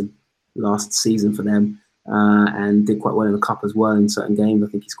Superettan last season for them. And did quite well in the cup as well in certain games. I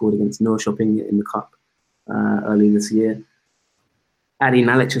think he scored against Norrköping in the cup early this year. Adi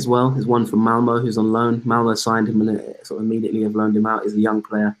Nalic as well is one from Malmo who's on loan. Malmo signed him and sort of immediately have loaned him out. He's a young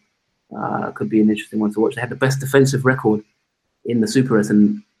player. Could be an interesting one to watch. They had the best defensive record in the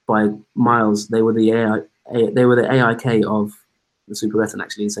Superettan by miles. They were the AIK of the Superettan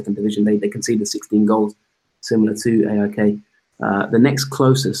actually in second division. They conceded 16 goals, similar to AIK. The next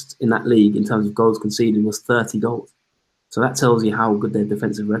closest in that league in terms of goals conceded was 30 goals. So that tells you how good their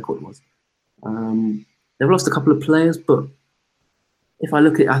defensive record was. They've lost a couple of players, but if I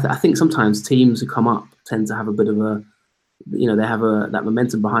look at, I think sometimes teams who come up tend to have a bit of a, you know, they have that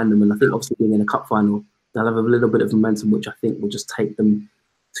momentum behind them. And I think obviously being in a cup final, they'll have a little bit of momentum, which I think will just take them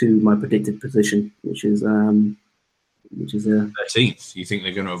to my predicted position, which is 13th. You think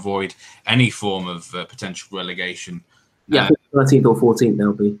they're going to avoid any form of potential relegation? Yeah, 13th or 14th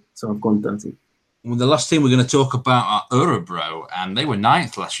they'll be. So I've gone 13th. Well, the last team we're going to talk about are Örebro, and they were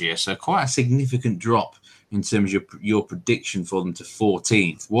 9th last year, so quite a significant drop in terms of your prediction for them to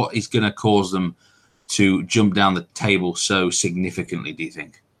 14th. What is going to cause them to jump down the table so significantly, do you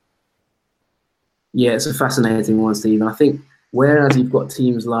think? Yeah, it's a fascinating one, Steve. And I think whereas you've got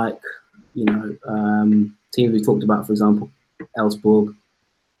teams like, you know, teams we talked about, for example, Elfsborg,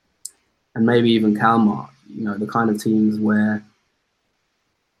 and maybe even Kalmar, you know, the kind of teams where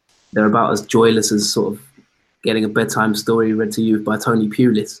they're about as joyless as sort of getting a bedtime story read to you by Tony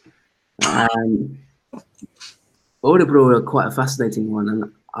Pulis. Örebro are quite a fascinating one,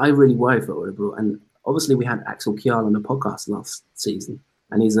 and I really worry for Örebro. And obviously we had Axel Kjær on the podcast last season,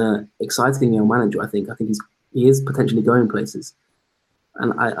 and he's an exciting young manager, I think. I think he's he is potentially going places.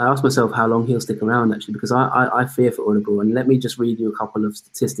 And I asked myself how long he'll stick around, actually, because I fear for Odegaard. And let me just read you a couple of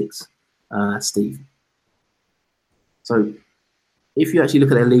statistics, Steve. So if you actually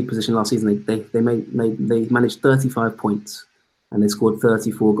look at their league position last season, they managed 35 points and they scored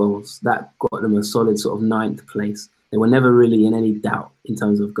 34 goals. That got them a solid sort of 9th place. They were never really in any doubt in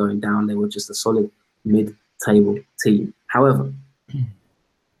terms of going down. They were just a solid mid-table team. However,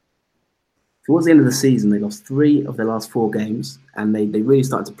 towards the end of the season, they lost 3 of their last 4 games, and they really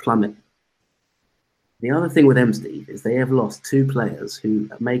started to plummet. The other thing with them, Steve, is they have lost 2 players who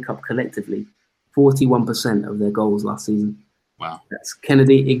make up collectively 41% of their goals last season. Wow. That's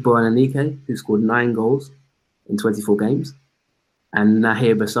Kennedy Igboananike, who scored 9 goals in 24 games, and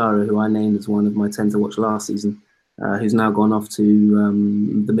Nahir Besara, who I named as one of my 10 to watch last season, who's now gone off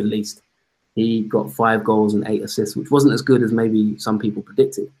to the Middle East. He got 5 goals and 8 assists, which wasn't as good as maybe some people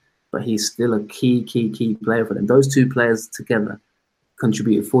predicted, but he's still a key player for them. Those 2 players together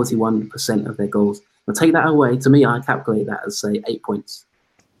contributed 41% of their goals. Now take that away, to me, I calculate that as, say, 8 points.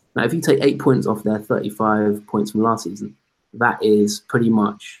 Now, if you take 8 points off their 35 points from last season, that is pretty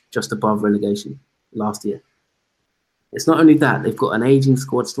much just above relegation last year. It's not only that, they've got an aging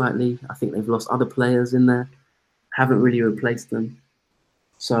squad slightly. I think they've lost other players in there, haven't really replaced them.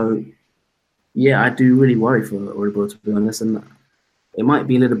 So, yeah, I do really worry for Odegaard, to be honest. And it might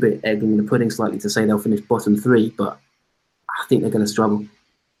be a little bit egg in the pudding slightly to say they'll finish bottom 3, but I think they're going to struggle.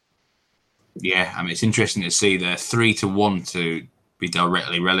 Yeah, I mean, it's interesting to see they're 3-1 to be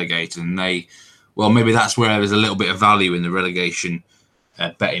directly relegated. And maybe that's where there's a little bit of value in the relegation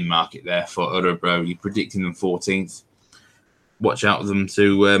betting market there for Odegaard. You're predicting them 14th. Watch out for them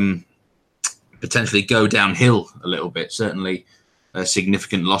to potentially go downhill a little bit. Certainly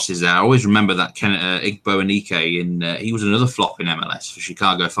significant losses there. I always remember that Igboananike he was another flop in MLS for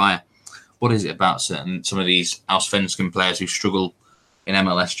Chicago Fire. What is it about some of these Allsvenskan players who struggle in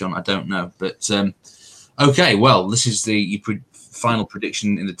MLS, John? I don't know. But okay, well, this is the final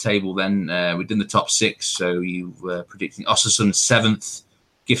prediction in the table then. We've done the top 6, so you were predicting Östersund 7th,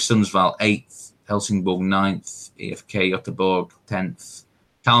 GIF Sundsvall 8th, Helsingborg 9th, EFK Göteborg 10th,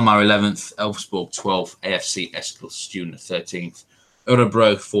 Kalmar 11th, Elfsborg 12th, AFC Eskilstuna 13th,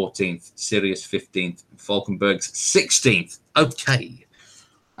 Örebro 14th, Sirius 15th, Falkenbergs 16th. Okay.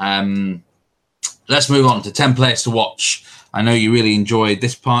 Let's move on to 10 players to watch. I know you really enjoyed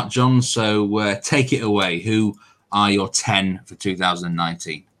this part, John, so take it away. Who are your 10 for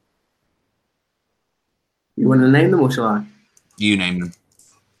 2019? You want to name them or shall I? You name them.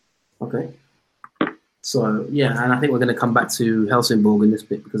 Okay. So, yeah, and I think we're going to come back to Helsingborg in this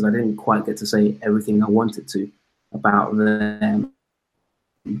bit because I didn't quite get to say everything I wanted to about them.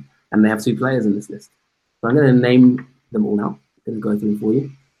 And they have 2 players in this list. So I'm going to name them all now. I'm going to go through them for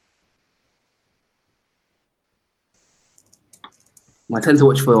you. My 10 to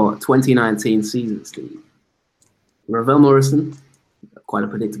watch for 2019 season, Steve. Ravel Morrison, quite a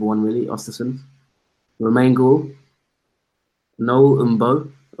predictable one, really. Östersund. Romain Gould. Noel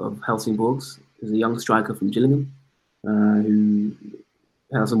Umbo of Helsingborgs, who's a young striker from Gillingham, who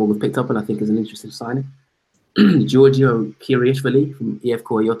Helsingborg have picked up and I think is an interesting signing. Giorgio Kiriashvili from EFK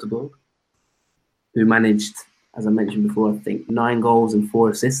Göteborg, who managed, as I mentioned before, I think 9 goals and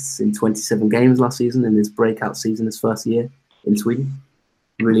 4 assists in 27 games last season in his breakout season, his first year in Sweden.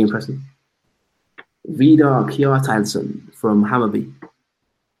 Really impressive. Vidar Kjartansson from Hammarby.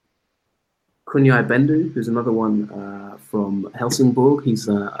 Kunyai Bendu, who's another one from Helsingborg. He's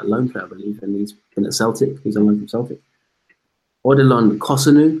a loan player, I believe, and he's been at Celtic. He's on loan from Celtic. Odilon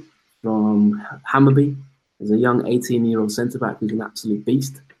Kosunu from Hammarby. He's a young 18-year-old centre-back who's an absolute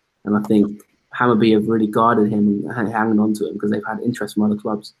beast. And I think Hammarby have really guarded him and hanging on to him because they've had interest from other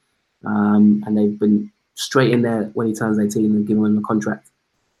clubs. And they've been straight in there when he turns 18 and given him a contract.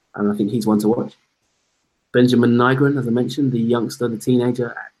 And I think he's one to watch. Benjamin Nygren, as I mentioned, the youngster, the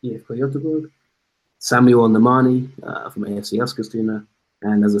teenager at EFK Göteborg. Samuel Namani from AFC Eskilstuna.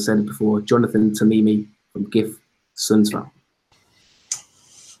 And as I said before, Jonathan Tamimi from GIF Sundsvall.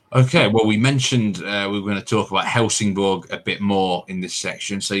 Okay, well, we mentioned we were going to talk about Helsingborg a bit more in this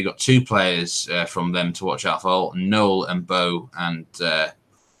section. So you've got 2 players from them to watch out for, Noel Umbo and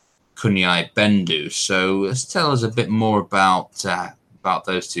Kunyai Bendu. So let's tell us a bit more about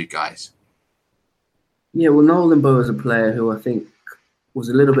those 2 guys. Yeah, well, Noel Umbo is a player who I think was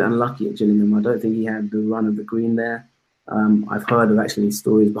a little bit unlucky at Gillingham. I don't think he had the run of the green there. I've heard of actually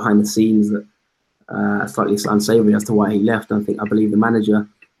stories behind the scenes that are slightly unsavoury as to why he left. I believe the manager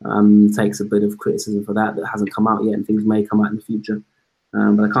takes a bit of criticism for that hasn't come out yet, and things may come out in the future.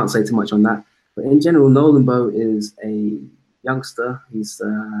 But I can't say too much on that. But in general, Noel Umbo is a youngster. He's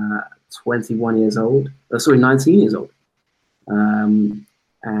 21 years old. Sorry, 19 years old.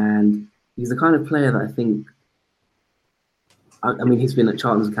 And he's the kind of player that I think, I mean, he's been at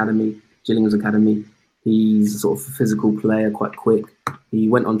Charlton's Academy, Gillingham's Academy. He's a sort of physical player, quite quick. He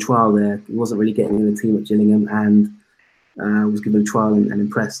went on trial there. He wasn't really getting in the team at Gillingham and was given a trial and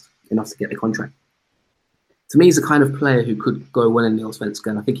impressed enough to get the contract. To me, he's the kind of player who could go well in the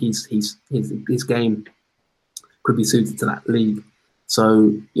Allsvenskan. I think his game could be suited to that league.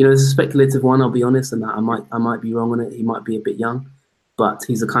 So, you know, it's a speculative one, I'll be honest, and I might be wrong on it. He might be a bit young, but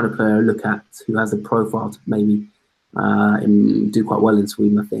he's the kind of player I look at who has the profile to maybe do quite well in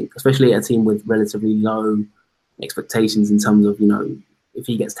Sweden, I think, especially at a team with relatively low expectations in terms of, you know, if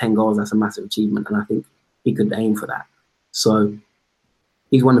he gets 10 goals, that's a massive achievement, and I think he could aim for that. So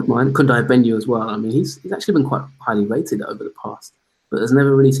he's one of mine. Kundai Benyu as well. I mean, he's actually been quite highly rated over the past, but has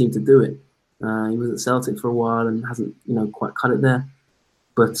never really seemed to do it. He was at Celtic for a while and hasn't, you know, quite cut it there.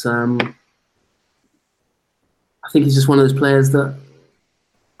 But I think he's just one of those players that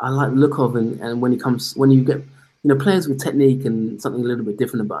I like the look of, and when you get, you know, players with technique and something a little bit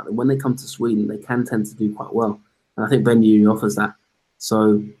different about them, when they come to Sweden, they can tend to do quite well. And I think Benyu offers that.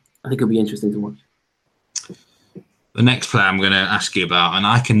 So I think it'll be interesting to watch. The next player I'm going to ask you about, and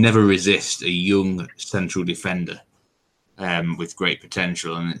I can never resist a young central defender with great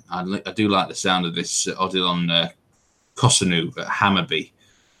potential. And I do like the sound of this Odilon Kosunu at Hammarby.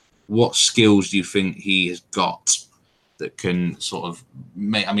 What skills do you think he has got that can sort of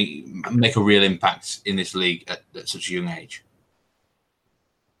make a real impact in this league at such a young age?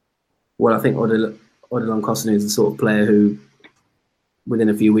 Well, I think Odilon Kosunu is the sort of player who, within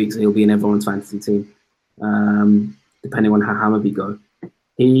a few weeks, he'll be in everyone's fantasy team, depending on how Hammarby go.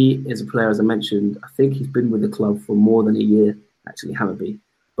 He is a player, as I mentioned, I think he's been with the club for more than a year, actually, Hammarby,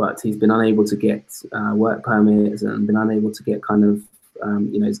 but he's been unable to get work permits and been unable to get kind of,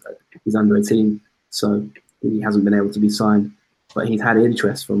 you know, he's under a team, so he hasn't been able to be signed, but he's had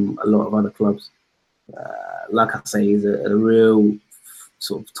interest from a lot of other clubs. Like I say, he's a real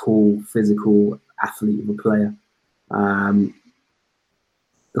sort of tall, physical athlete of a player.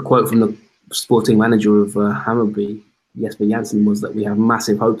 The quote from the sporting manager of Hammarby, Jesper Jansson, was that we have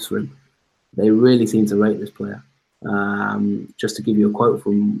massive hopes for him. They really seem to rate this player. Just to give you a quote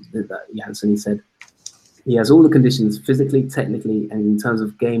from Jansson, he said, he has all the conditions physically, technically, and in terms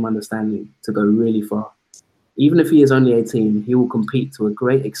of game understanding to go really far. Even if he is only 18, he will compete to a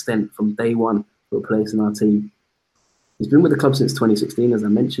great extent from day one for a place in our team. He's been with the club since 2016, as I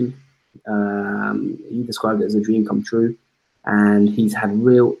mentioned. He described it as a dream come true, and he's had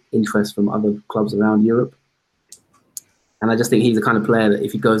real interest from other clubs around Europe. And I just think he's the kind of player that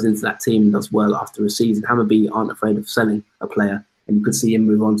if he goes into that team and does well after a season, Hammarby aren't afraid of selling a player, and you could see him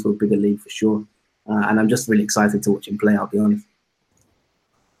move on to a bigger league for sure. And I'm just really excited to watch him play, I'll be honest.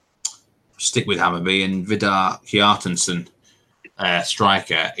 Stick with Hammarby, and Vidar Kjartansson,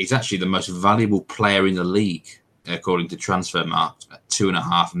 striker, he's actually the most valuable player in the league, according to Transfermarkt, at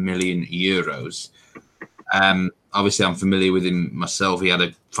 €2.5 million. Obviously, I'm familiar with him myself. He had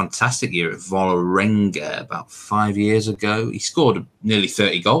a fantastic year at Vålerenga about 5 years ago. He scored nearly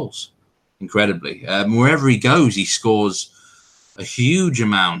 30 goals, incredibly. Wherever he goes, he scores a huge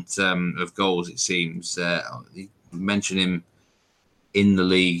amount of goals, it seems. You mentioned him in the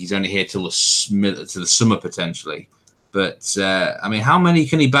league. He's only here till the summer, potentially. But, I mean, how many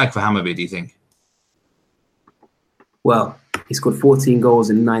can he bag for Hammarby, do you think? Well, he scored 14 goals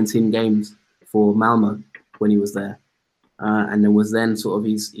in 19 games for Malmo when he was there. And there was then sort of,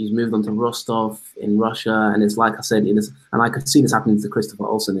 he's moved on to Rostov in Russia. And it's like I said, and I could see this happening to Christopher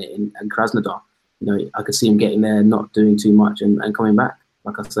Olsen in Krasnodar. You know, I could see him getting there, not doing too much and coming back,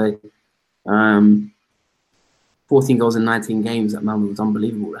 like I say. 14 goals in 19 games at Malmo was an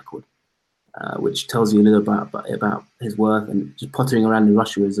unbelievable record, which tells you a little about his worth. And just pottering around in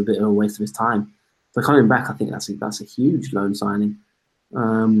Russia is a bit of a waste of his time. So coming back, I think that's a huge loan signing.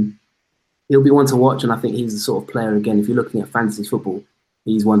 He'll be one to watch, and I think he's the sort of player, again, if you're looking at fantasy football,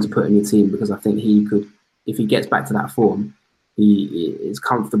 he's one to put in your team, because I think he could, if he gets back to that form, he is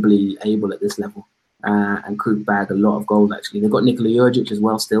comfortably able at this level and could bag a lot of goals, actually. They've got Nikola Jurgic as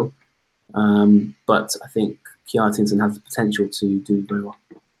well still, but I think Kjartansson has the potential to do very well.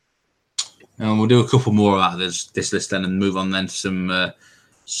 And we'll do a couple more out of this list then and move on then to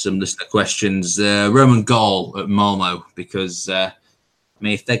some listener questions. Roman Gol at Malmo, because I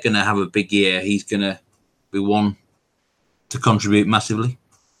mean, if they're going to have a big year, he's going to be one to contribute massively.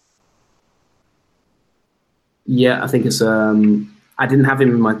 Yeah, I think it's. I didn't have him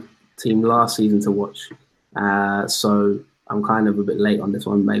in my team last season to watch, so I'm kind of a bit late on this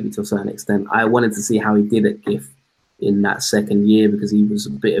one, maybe to a certain extent. I wanted to see how he did at GIF in that second year because he was a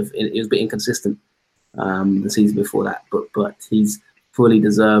bit inconsistent the season before that. But he's fully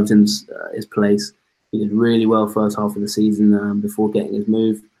deserved his place. He did really well first half of the season before getting his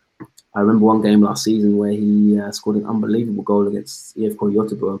move. I remember one game last season where he scored an unbelievable goal against IFK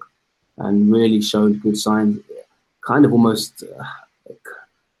Göteborg and really showed good signs. Kind of almost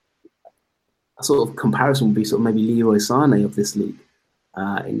a sort of comparison would be sort of maybe Leroy Sané of this league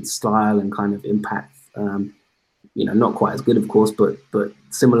in style and kind of impact. Not quite as good, of course, but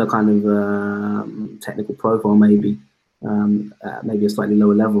similar kind of technical profile, maybe a slightly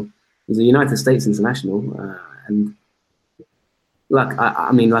lower level. He's a United States international, and like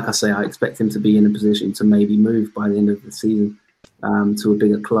I say, I expect him to be in a position to maybe move by the end of the season to a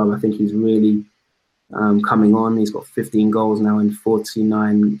bigger club. I think he's really coming on. He's got 15 goals now in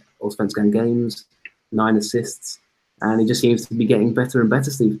 49 Allsvenskan games, 9 assists, and he just seems to be getting better and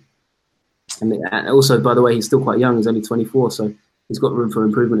better, Steve. And also, by the way, he's still quite young. He's only 24, so he's got room for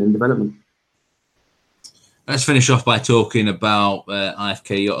improvement and development. Let's finish off by talking about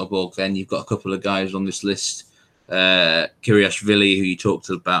IFK Göteborg. Then you've got a couple of guys on this list. Kyriashvili, who you talked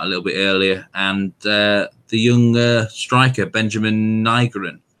about a little bit earlier, and the young striker, Benjamin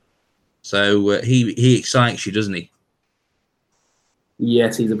Nygren. So he excites you, doesn't he?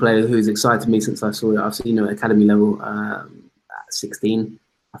 Yes, he's a player who's excited me since I saw it. I've seen him at academy level at 16,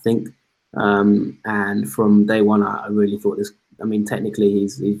 I think. And from day one, I really thought this. I mean, technically,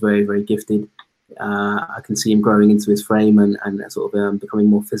 he's very, very gifted. I can see him growing into his frame and sort of becoming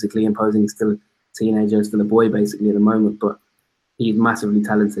more physically imposing. He's still a teenager, still a boy basically at the moment, but he's massively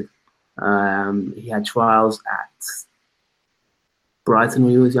talented. He had trials at Brighton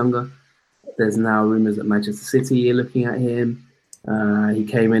when he was younger. There's now rumours that Manchester City are looking at him. He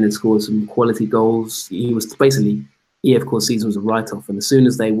came in and scored some quality goals. He was basically, EFK's season was a write-off, and as soon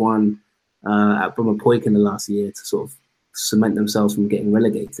as they won at Brommapojk in the last year to sort of cement themselves from getting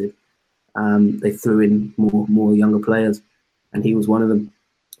relegated, they threw in more younger players, and he was one of them.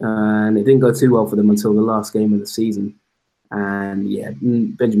 And it didn't go too well for them until the last game of the season. And yeah,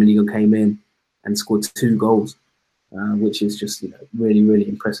 Benjamin Nygren came in and scored 2 goals, which is just really, really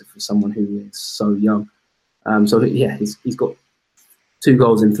impressive for someone who is so young. So yeah, he's got 2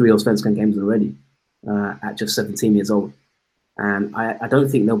 goals in 3 Allsvenskan games already at just 17 years old. And I don't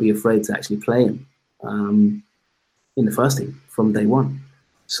think they'll be afraid to actually play him in the first team from day one.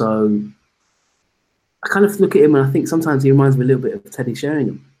 So I kind of look at him and I think sometimes he reminds me a little bit of Teddy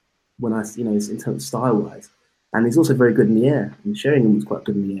Sheringham when in terms of style-wise. And he's also very good in the air. And Sheringham was quite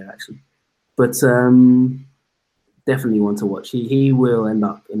good in the air, actually. But definitely one to watch. He will end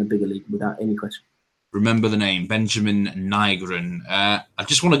up in a bigger league without any question. Remember the name, Benjamin Nygren. I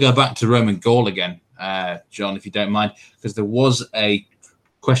just want to go back to Roman Gaul again, John, if you don't mind, because there was a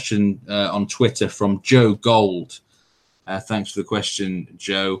question on Twitter from Joe Gold. Thanks for the question,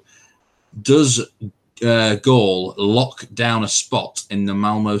 Joe. Does Gaul lock down a spot in the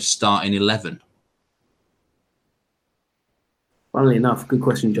Malmo starting 11? Funnily enough, good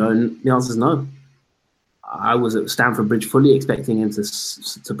question, Joe. And the answer is no. I was at Stamford Bridge fully expecting him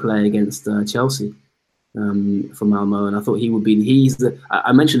to play against Chelsea for Malmo, and I thought he would be.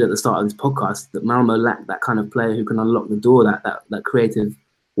 I mentioned at the start of this podcast that Malmo lacked that kind of player who can unlock the door, that creative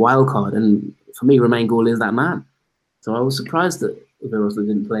wild card, and for me, Romain Gaul is that man. So I was surprised that Rosler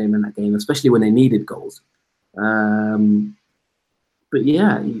didn't play him in that game, especially when they needed goals. But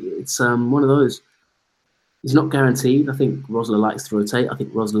yeah, it's one of those. He's not guaranteed. I think Rosler likes to rotate. I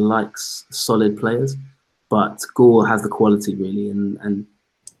think Rosler likes solid players, but Gaul has the quality really, and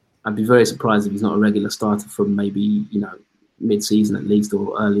I'd be very surprised if he's not a regular starter from maybe mid-season at least,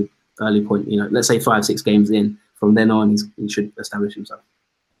 or early point. Let's say 5-6 games in. From then on, he should establish himself.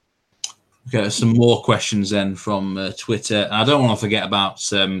 Okay, some more questions then from Twitter. I don't want to forget about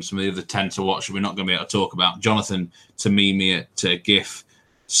some of the other 10 to watch that we're not going to be able to talk about. Jonathan Tamimi at GIF,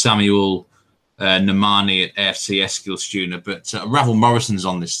 Samuel Namani at AFC Eskilstuna, but Ravel Morrison's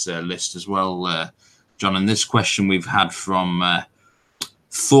on this list as well, John. And this question we've had from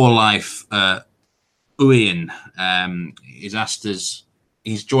For Life Uyen is asked us,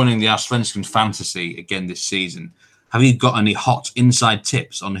 he's joining the Allsvenskan Fantasy again this season. Have you got any hot inside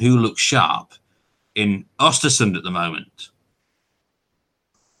tips on who looks sharp in Östersund at the moment?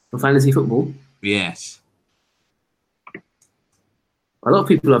 For fantasy football? Yes. A lot of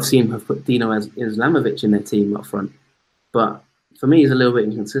people I've seen have put Dino Islamovic in their team up front, but for me, he's a little bit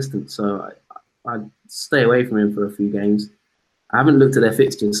inconsistent, so I'd stay away from him for a few games. I haven't looked at their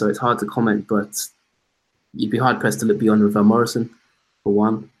fixtures, so it's hard to comment, but you'd be hard-pressed to look beyond Ravel Morrison, for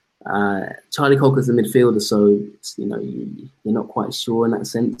one. Charlie Colker's a midfielder, so you're not quite sure in that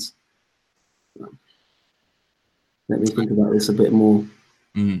sense. Let me think about this a bit more.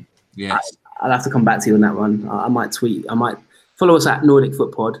 Yes. I'll have to come back to you on that one. I might tweet. I might follow us at Nordic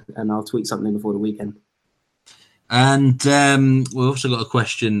Foot Pod, and I'll tweet something before the weekend. And we've also got a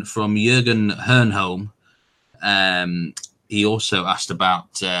question from Jürgen Hernholm. He also asked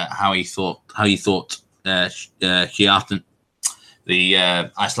about how you thought Kjartan, the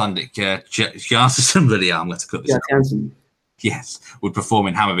Icelandic Kjartan, really, I'm going to cut this out. Yes, would perform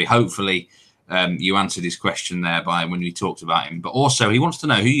in Hammarby. Hopefully, you answered his question there by when we talked about him. But also, he wants to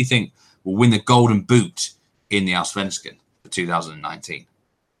know who you think will win the Golden Boot in the Allsvenskan for 2019.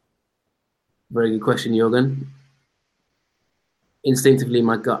 Very good question, Jürgen. Instinctively,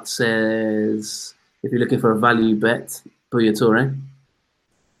 my gut says if you're looking for a value bet, Buya Toure.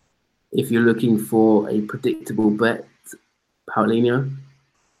 If you're looking for a predictable bet, Paulinho.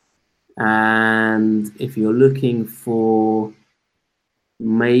 And if you're looking for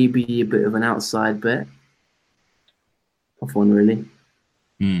maybe a bit of an outside bet, tough one, really.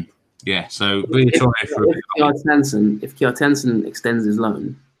 Yeah, so Buya Toure. If Kjartansson extends his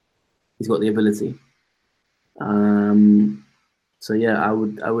loan, he's got the ability. So yeah, I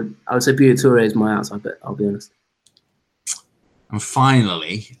would say Buya Toure is my outside bet. I'll be honest. And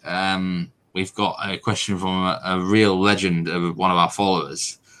finally, we've got a question from a real legend of one of our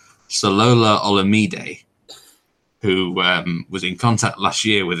followers, Salola Olamide, who was in contact last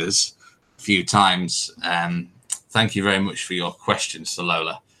year with us a few times. Thank you very much for your question,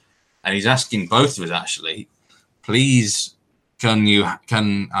 Salola. And he's asking both of us actually, please. Can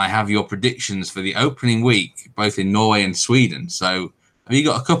I have your predictions for the opening week, both in Norway and Sweden? So, have you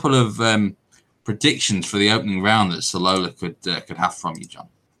got a couple of predictions for the opening round that Salola could have from you, John?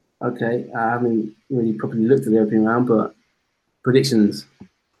 Okay, I haven't really properly looked at the opening round, but predictions.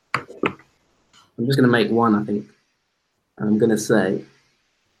 I'm just going to make one, I think. I'm going to say.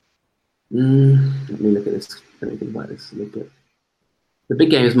 Let me look at this. Let me think about this a little bit. The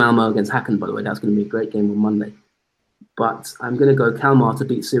big game is Malmo against Häcken, by the way. That's going to be a great game on Monday. But I'm going to go Kalmar to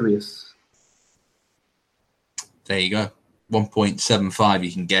beat Sirius. There you go. 1.75,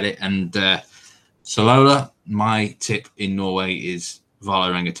 you can get it. And Salola, my tip in Norway is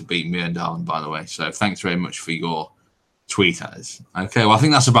Vålerenga to beat Mjøndalen, by the way. So thanks very much for your tweet at us. Okay, well, I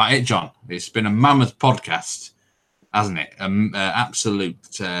think that's about it, John. It's been a mammoth podcast, hasn't it? Absolute,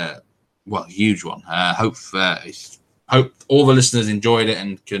 huge one. Hope all the listeners enjoyed it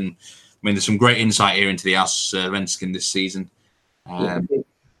and can... I mean, there's some great insight here into the Allsvenskan this season.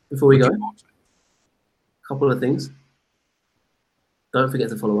 Before we go, a couple of things. Don't forget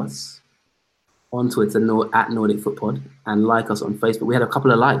to follow us on Twitter at Nordic Foot Pod and like us on Facebook. We had a couple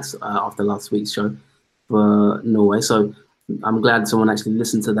of likes after last week's show for Norway, so I'm glad someone actually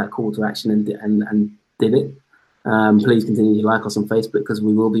listened to that call to action and did it. Please continue to like us on Facebook because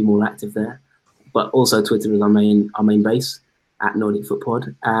we will be more active there. But also Twitter is our main base. At Nordic Foot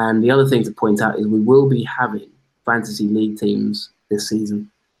Pod. And the other thing to point out is we will be having fantasy league teams this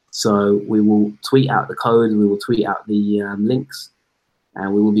season. So we will tweet out the code, we will tweet out the links,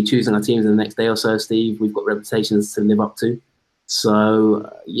 and we will be choosing our teams in the next day or so, Steve. We've got reputations to live up to. So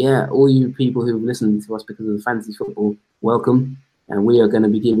yeah, all you people who've listened to us because of the fantasy football, welcome. And we are going to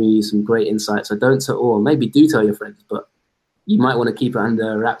be giving you some great insights. So don't tell, or maybe do tell your friends, but you might want to keep it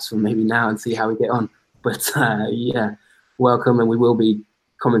under wraps for maybe now and see how we get on. But yeah. Welcome, and we will be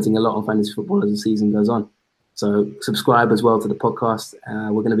commenting a lot on fantasy football as the season goes on. So subscribe as well to the podcast.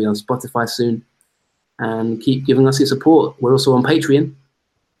 We're going to be on Spotify soon, and keep giving us your support. We're also on Patreon,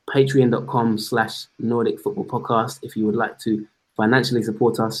 patreon.com/Nordic Football Podcast. If you would like to financially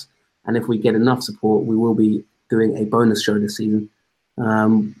support us, and if we get enough support, we will be doing a bonus show this season,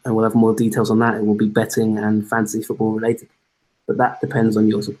 and we'll have more details on that. It will be betting and fantasy football related, but that depends on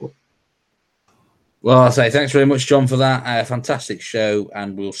your support. Well, I'll say thanks very much, John, for that fantastic show,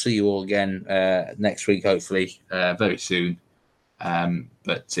 and we'll see you all again next week, hopefully, very soon.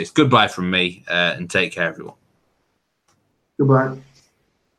 But it's goodbye from me, and take care, everyone. Goodbye.